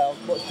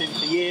I've watched him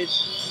for years,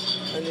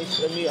 and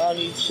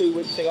only 2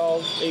 weeks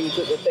ago he was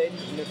at the Den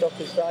in the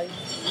Dockers Day,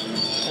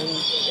 and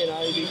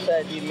he'll be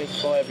sadly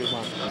missed by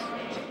everyone.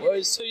 Well,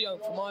 he's too young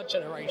for my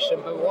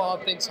generation, but what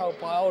I've been told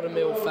by older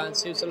Mill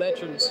fans, he was a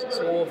legend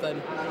to all of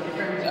them.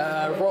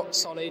 Rock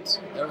solid,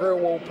 a real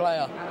Wall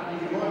player.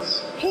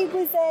 He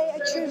was a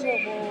true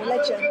Millwall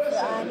legend,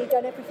 and he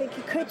done everything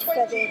he could for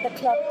the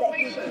club that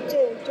he could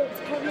do. Do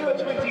you want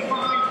to carry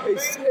on? He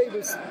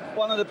was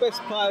one of the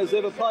best players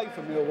ever played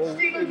for Millwall.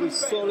 He was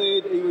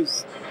solid, he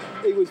was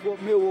what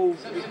Millwall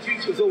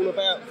was all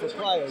about for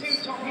players.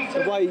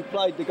 The way he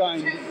played the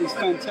game is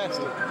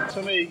fantastic.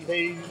 To me,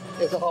 he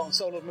is the heart and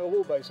soul of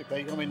Millwall,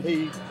 basically. I mean,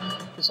 he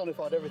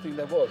personified everything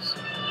there was.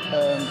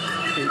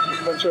 He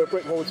went through a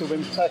brick wall to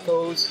win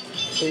tackles.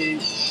 He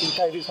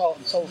gave his heart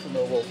and soul for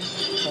Millwall.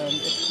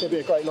 It'd be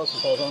a great loss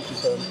as far as I'm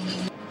concerned.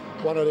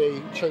 One of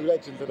the true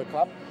legends of the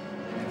club.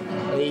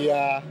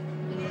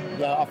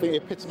 I think he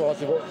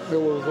epitomised what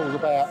Millwall was all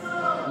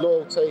about.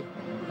 Loyalty,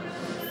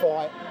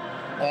 fight,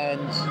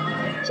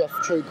 and just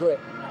true grit.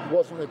 He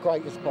wasn't the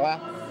greatest player,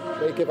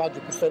 but he'd give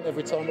 100%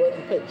 every time he went on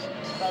the pitch.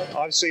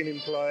 I've seen him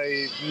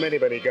play many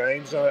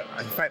games.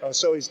 In fact, I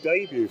saw his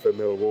debut for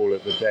Millwall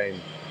at the Den.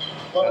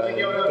 And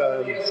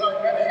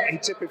he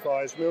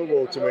typifies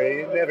Millwall to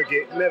me.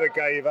 He never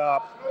gave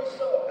up.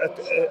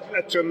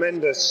 A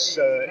tremendous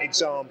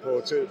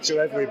example to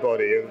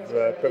everybody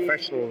of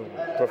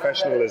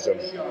professionalism.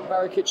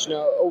 Barry Kitchener,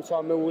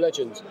 all-time Millwall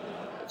legend.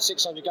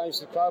 600 games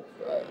for the club.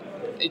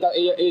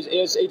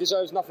 He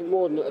deserves nothing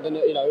more than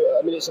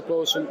a minute's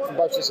applause from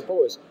both the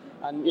supporters.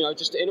 And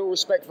just in all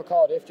respect for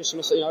Cardiff, just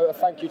a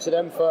thank you to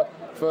them for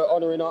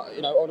honouring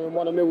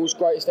one of Millwall's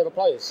greatest ever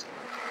players.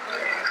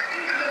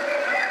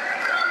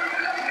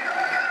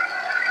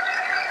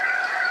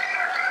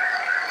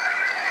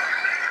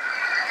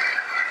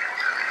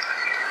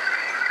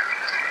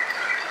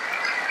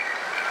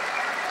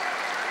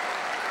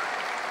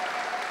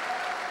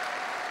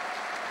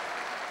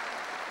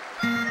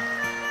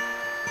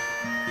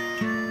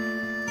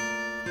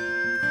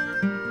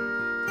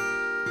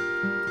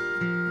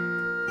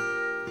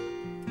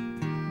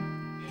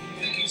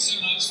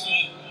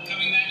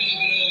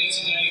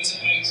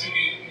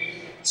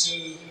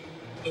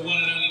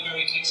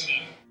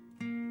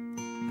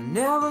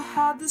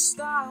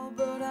 Style,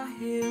 but I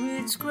hear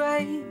it's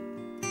great.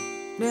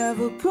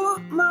 Never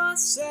put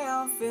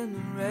myself in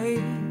the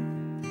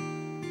rain,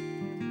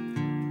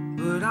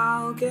 but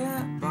I'll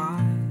get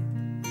by.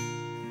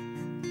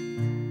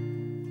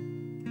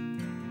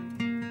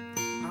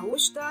 I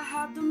wished I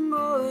had the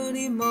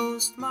money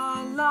most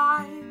my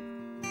life,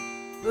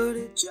 but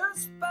it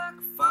just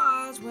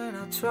backfires when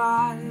I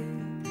try.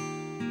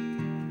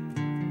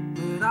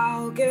 But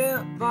I'll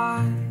get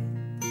by.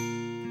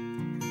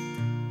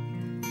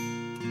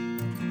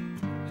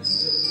 A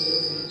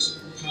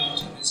important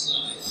part of his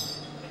life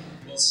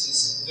was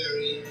his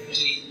very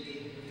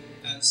deep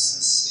and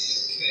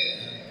sincere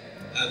care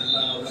and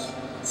love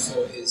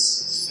for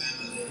his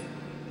family.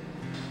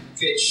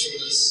 Fitch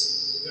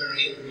was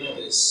very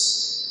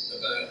modest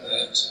about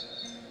that,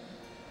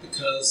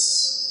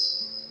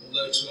 because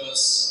although to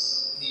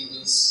us he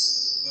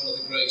was one of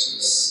the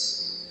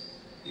greatest,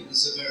 he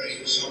was a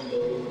very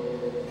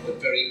humble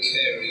but very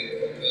caring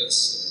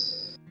person.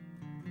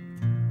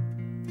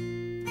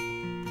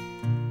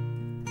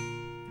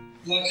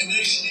 Like a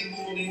nation in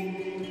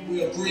mourning,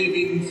 we are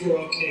grieving for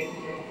our king.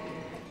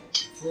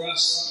 For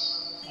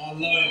us, our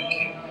Lion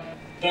King.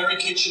 Barry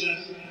Kitchener,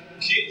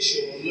 Kitch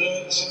or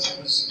Lurch, as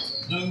he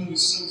was known with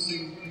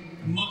something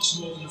much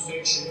more than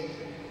affection,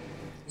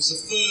 was the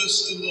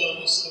first and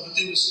last of a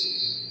dynasty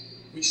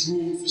which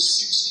ruled for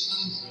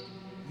 600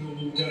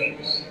 Millwall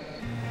games.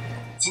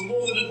 For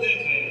more than a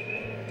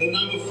decade, the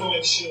number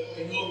 5 shirt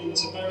belonged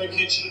to Barry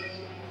Kitchener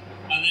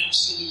and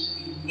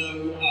absolutely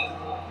no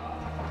other.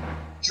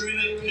 During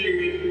that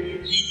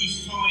period, he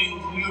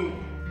defined Millwall.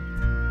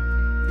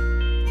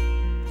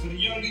 For the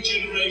younger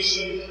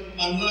generation,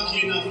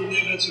 unlucky enough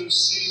never to have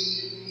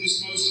seen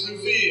this most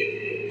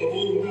revered of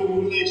all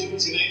Millwall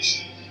legends in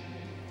action,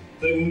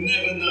 they will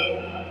never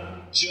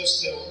know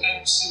just how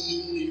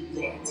absolutely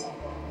right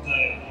they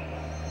are.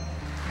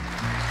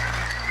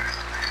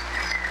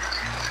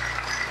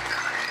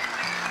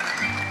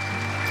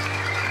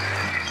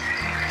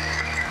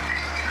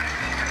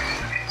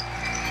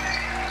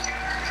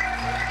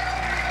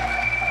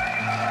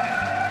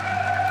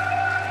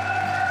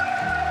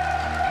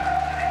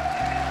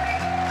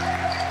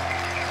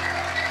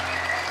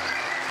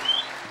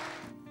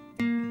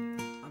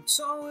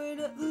 Towing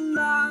at the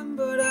line,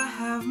 but I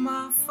have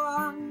my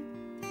fun,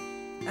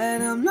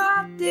 and I'm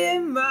not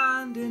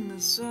demanding the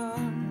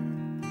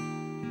sun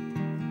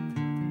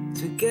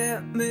to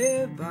get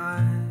me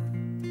by.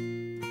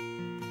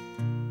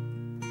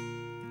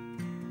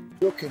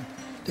 Looking,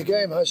 the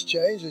game has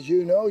changed, as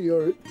you know.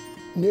 You're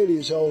nearly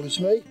as old as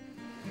me.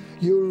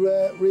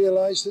 You'll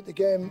realise that the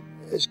game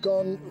has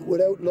gone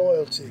without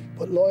loyalty,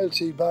 but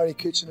loyalty Barry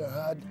Kitchener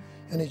had,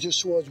 and he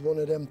just was one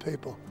of them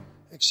people.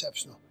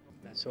 Exceptional.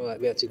 That's right,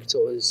 we had to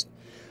sort of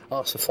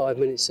ask for 5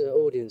 minutes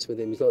audience with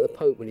him. He's like the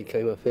Pope when he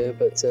came up here,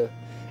 but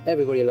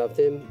everybody loved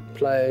him,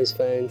 players,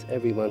 fans,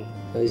 everyone.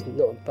 There's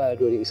not a bad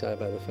word you can say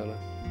about the fella.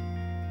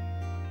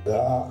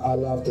 I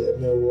loved it at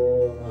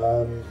Millwall.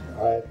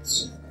 I had,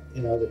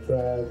 the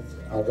crowd,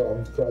 I got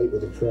on great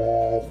with the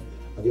crowd.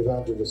 I give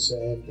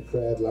 100%, the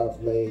crowd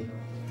loved me,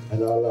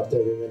 and I loved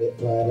every minute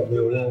playing at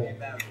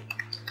Millwall.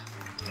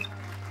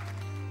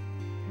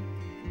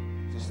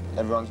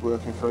 Everyone's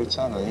working for each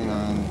other,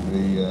 and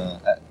the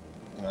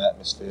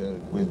atmosphere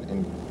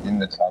in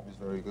the club is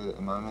very good at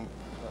the moment.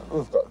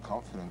 We've got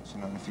confidence,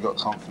 if you've got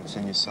confidence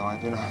in your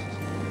side,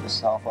 it's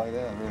halfway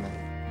there, really.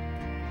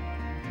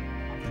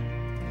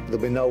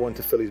 There'll be no one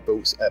to fill his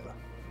boots ever.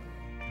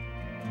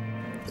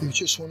 He's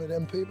just one of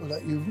them people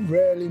that you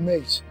rarely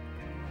meet,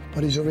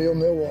 but he's a real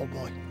Millwall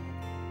boy.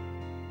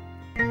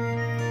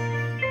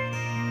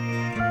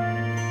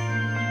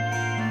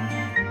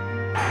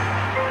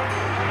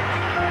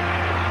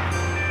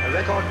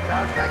 The record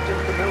crowd packed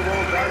into the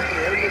Millwall ground for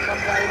the only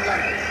supply in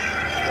London.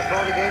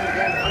 Before the game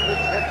began,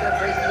 hundreds left their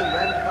places and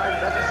ran to find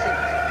better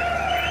seats.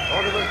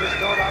 Order was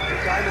restored after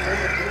time, and then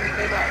the teams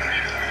came out.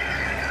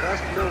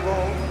 First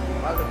Millwall,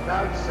 while the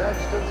crowd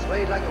surged and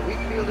swayed like a wheat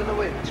field in the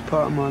wind. It's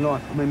part of my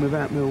life. I mean,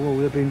 without Millwall,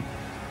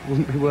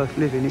 wouldn't be worth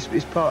living. It's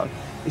part of,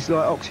 it's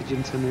like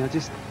oxygen to me. I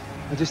just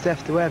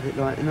have to have it,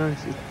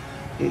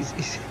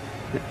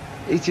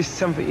 it's just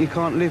something you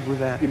can't live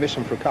without. You miss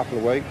them for a couple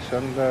of weeks,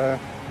 and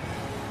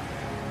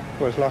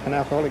well, it's like an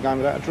alcoholic going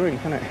without a drink,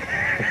 isn't it?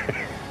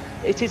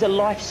 It is a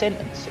life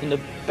sentence in the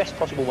best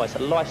possible way. It's a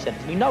life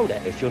sentence. You know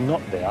that. If you're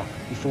not there,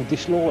 you feel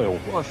disloyal.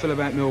 What I feel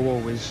about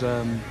Millwall is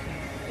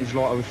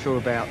like I would feel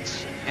about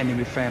any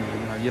with family.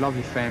 You love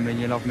your family and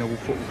you love Millwall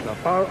Football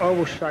Club. I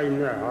will say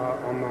now,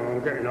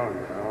 I'm getting on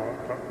now,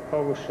 but I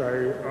will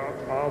say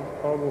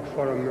I will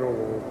follow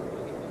Millwall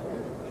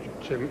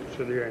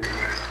to the end.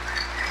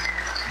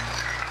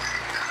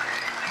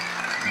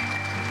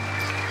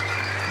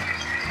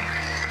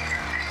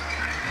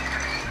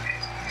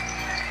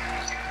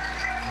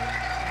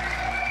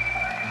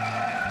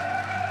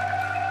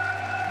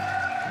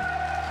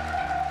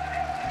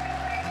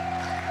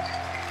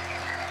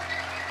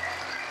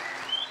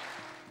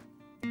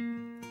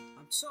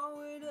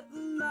 Towing at the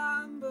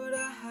line, but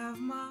I have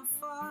my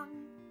fun,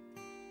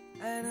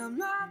 and I'm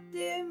not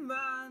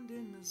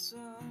demanding the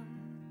sun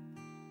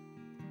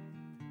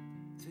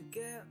to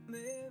get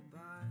me by.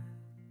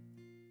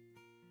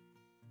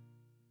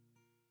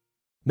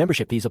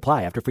 Membership fees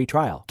apply after free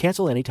trial.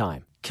 Cancel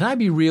anytime. Can I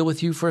be real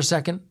with you for a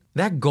second?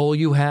 That goal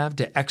you have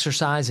to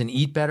exercise and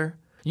eat better,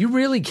 you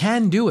really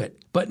can do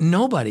it. But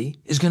nobody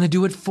is going to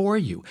do it for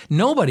you.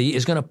 Nobody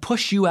is going to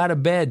push you out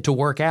of bed to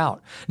work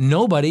out.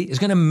 Nobody is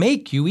going to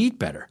make you eat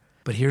better.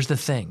 But here's the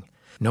thing.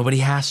 Nobody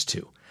has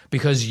to.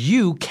 Because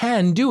you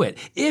can do it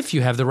if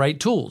you have the right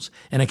tools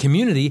and a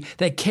community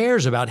that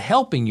cares about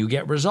helping you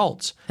get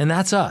results. And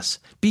that's us,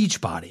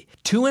 Beachbody.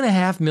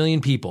 2.5 million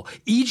people,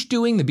 each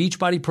doing the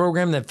Beachbody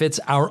program that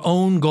fits our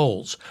own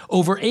goals.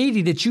 Over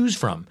 80 to choose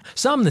from,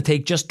 some that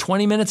take just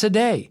 20 minutes a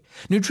day.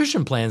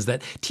 Nutrition plans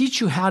that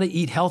teach you how to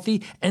eat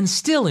healthy and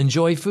still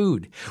enjoy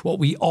food. What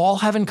we all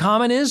have in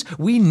common is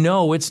we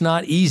know it's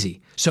not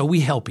easy, so we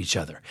help each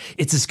other.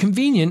 It's as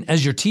convenient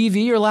as your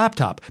TV or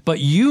laptop, but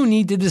you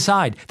need to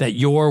decide that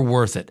you're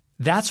worth it.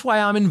 That's why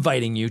I'm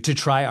inviting you to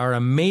try our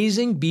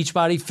amazing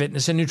Beachbody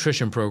fitness and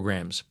nutrition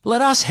programs.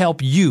 Let us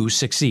help you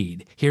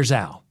succeed. Here's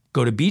how.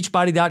 Go to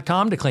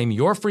beachbody.com to claim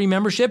your free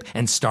membership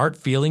and start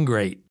feeling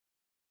great.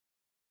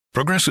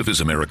 Progressive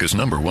is America's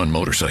 #1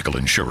 motorcycle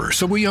insurer,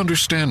 so we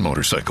understand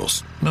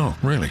motorcycles. No,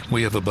 really,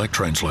 we have a bike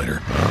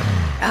translator.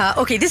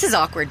 Okay, this is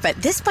awkward,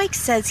 but this bike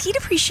says he'd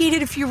appreciate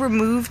it if you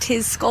removed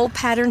his skull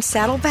pattern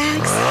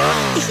saddlebags.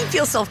 He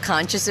feels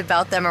self-conscious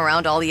about them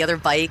around all the other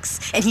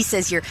bikes, and he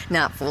says you're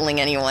not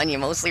fooling anyone. You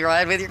mostly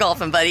ride with your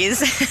golfing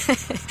buddies.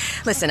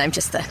 Listen, I'm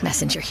just the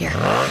messenger here.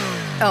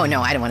 Oh,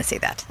 no, I don't want to say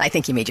that. I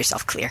think you made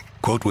yourself clear.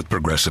 Quote with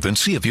Progressive and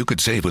see if you could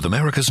save with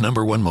America's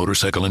 #1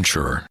 motorcycle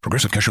insurer.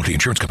 Progressive Casualty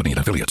Insurance Company and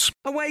Affiliates.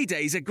 Away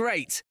days are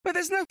great, but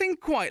there's nothing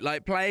quite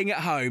like playing at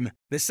home.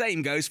 The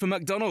same goes for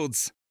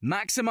McDonald's.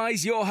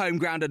 Maximise your home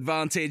ground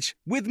advantage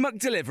with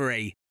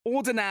McDelivery.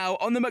 Order now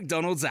on the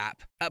McDonald's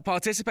app. At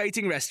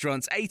participating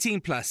restaurants,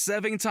 18 plus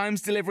serving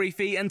times, delivery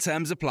fee and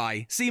terms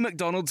apply. See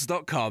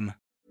mcdonalds.com.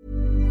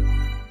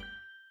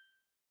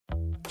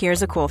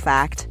 Here's a cool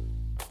fact.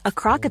 A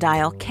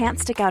crocodile can't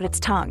stick out its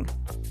tongue.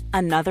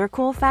 Another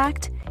cool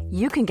fact,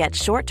 you can get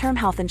short-term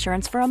health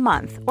insurance for a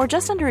month or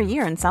just under a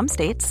year in some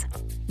states.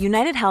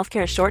 United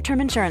Healthcare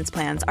short-term insurance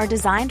plans are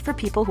designed for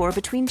people who are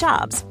between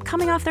jobs,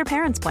 coming off their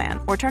parents' plan,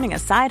 or turning a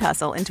side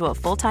hustle into a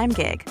full-time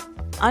gig.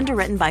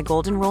 Underwritten by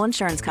Golden Rule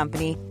Insurance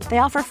Company, they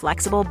offer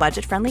flexible,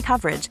 budget-friendly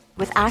coverage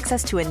with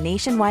access to a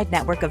nationwide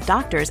network of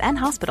doctors and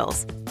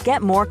hospitals.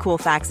 Get more cool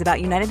facts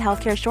about United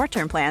Healthcare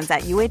short-term plans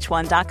at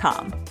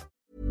uh1.com.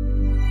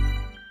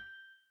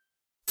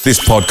 This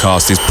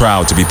podcast is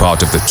proud to be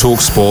part of the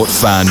TalkSport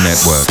Fan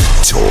Network.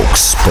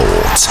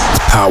 TalkSport.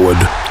 Powered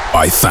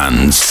by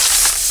fans.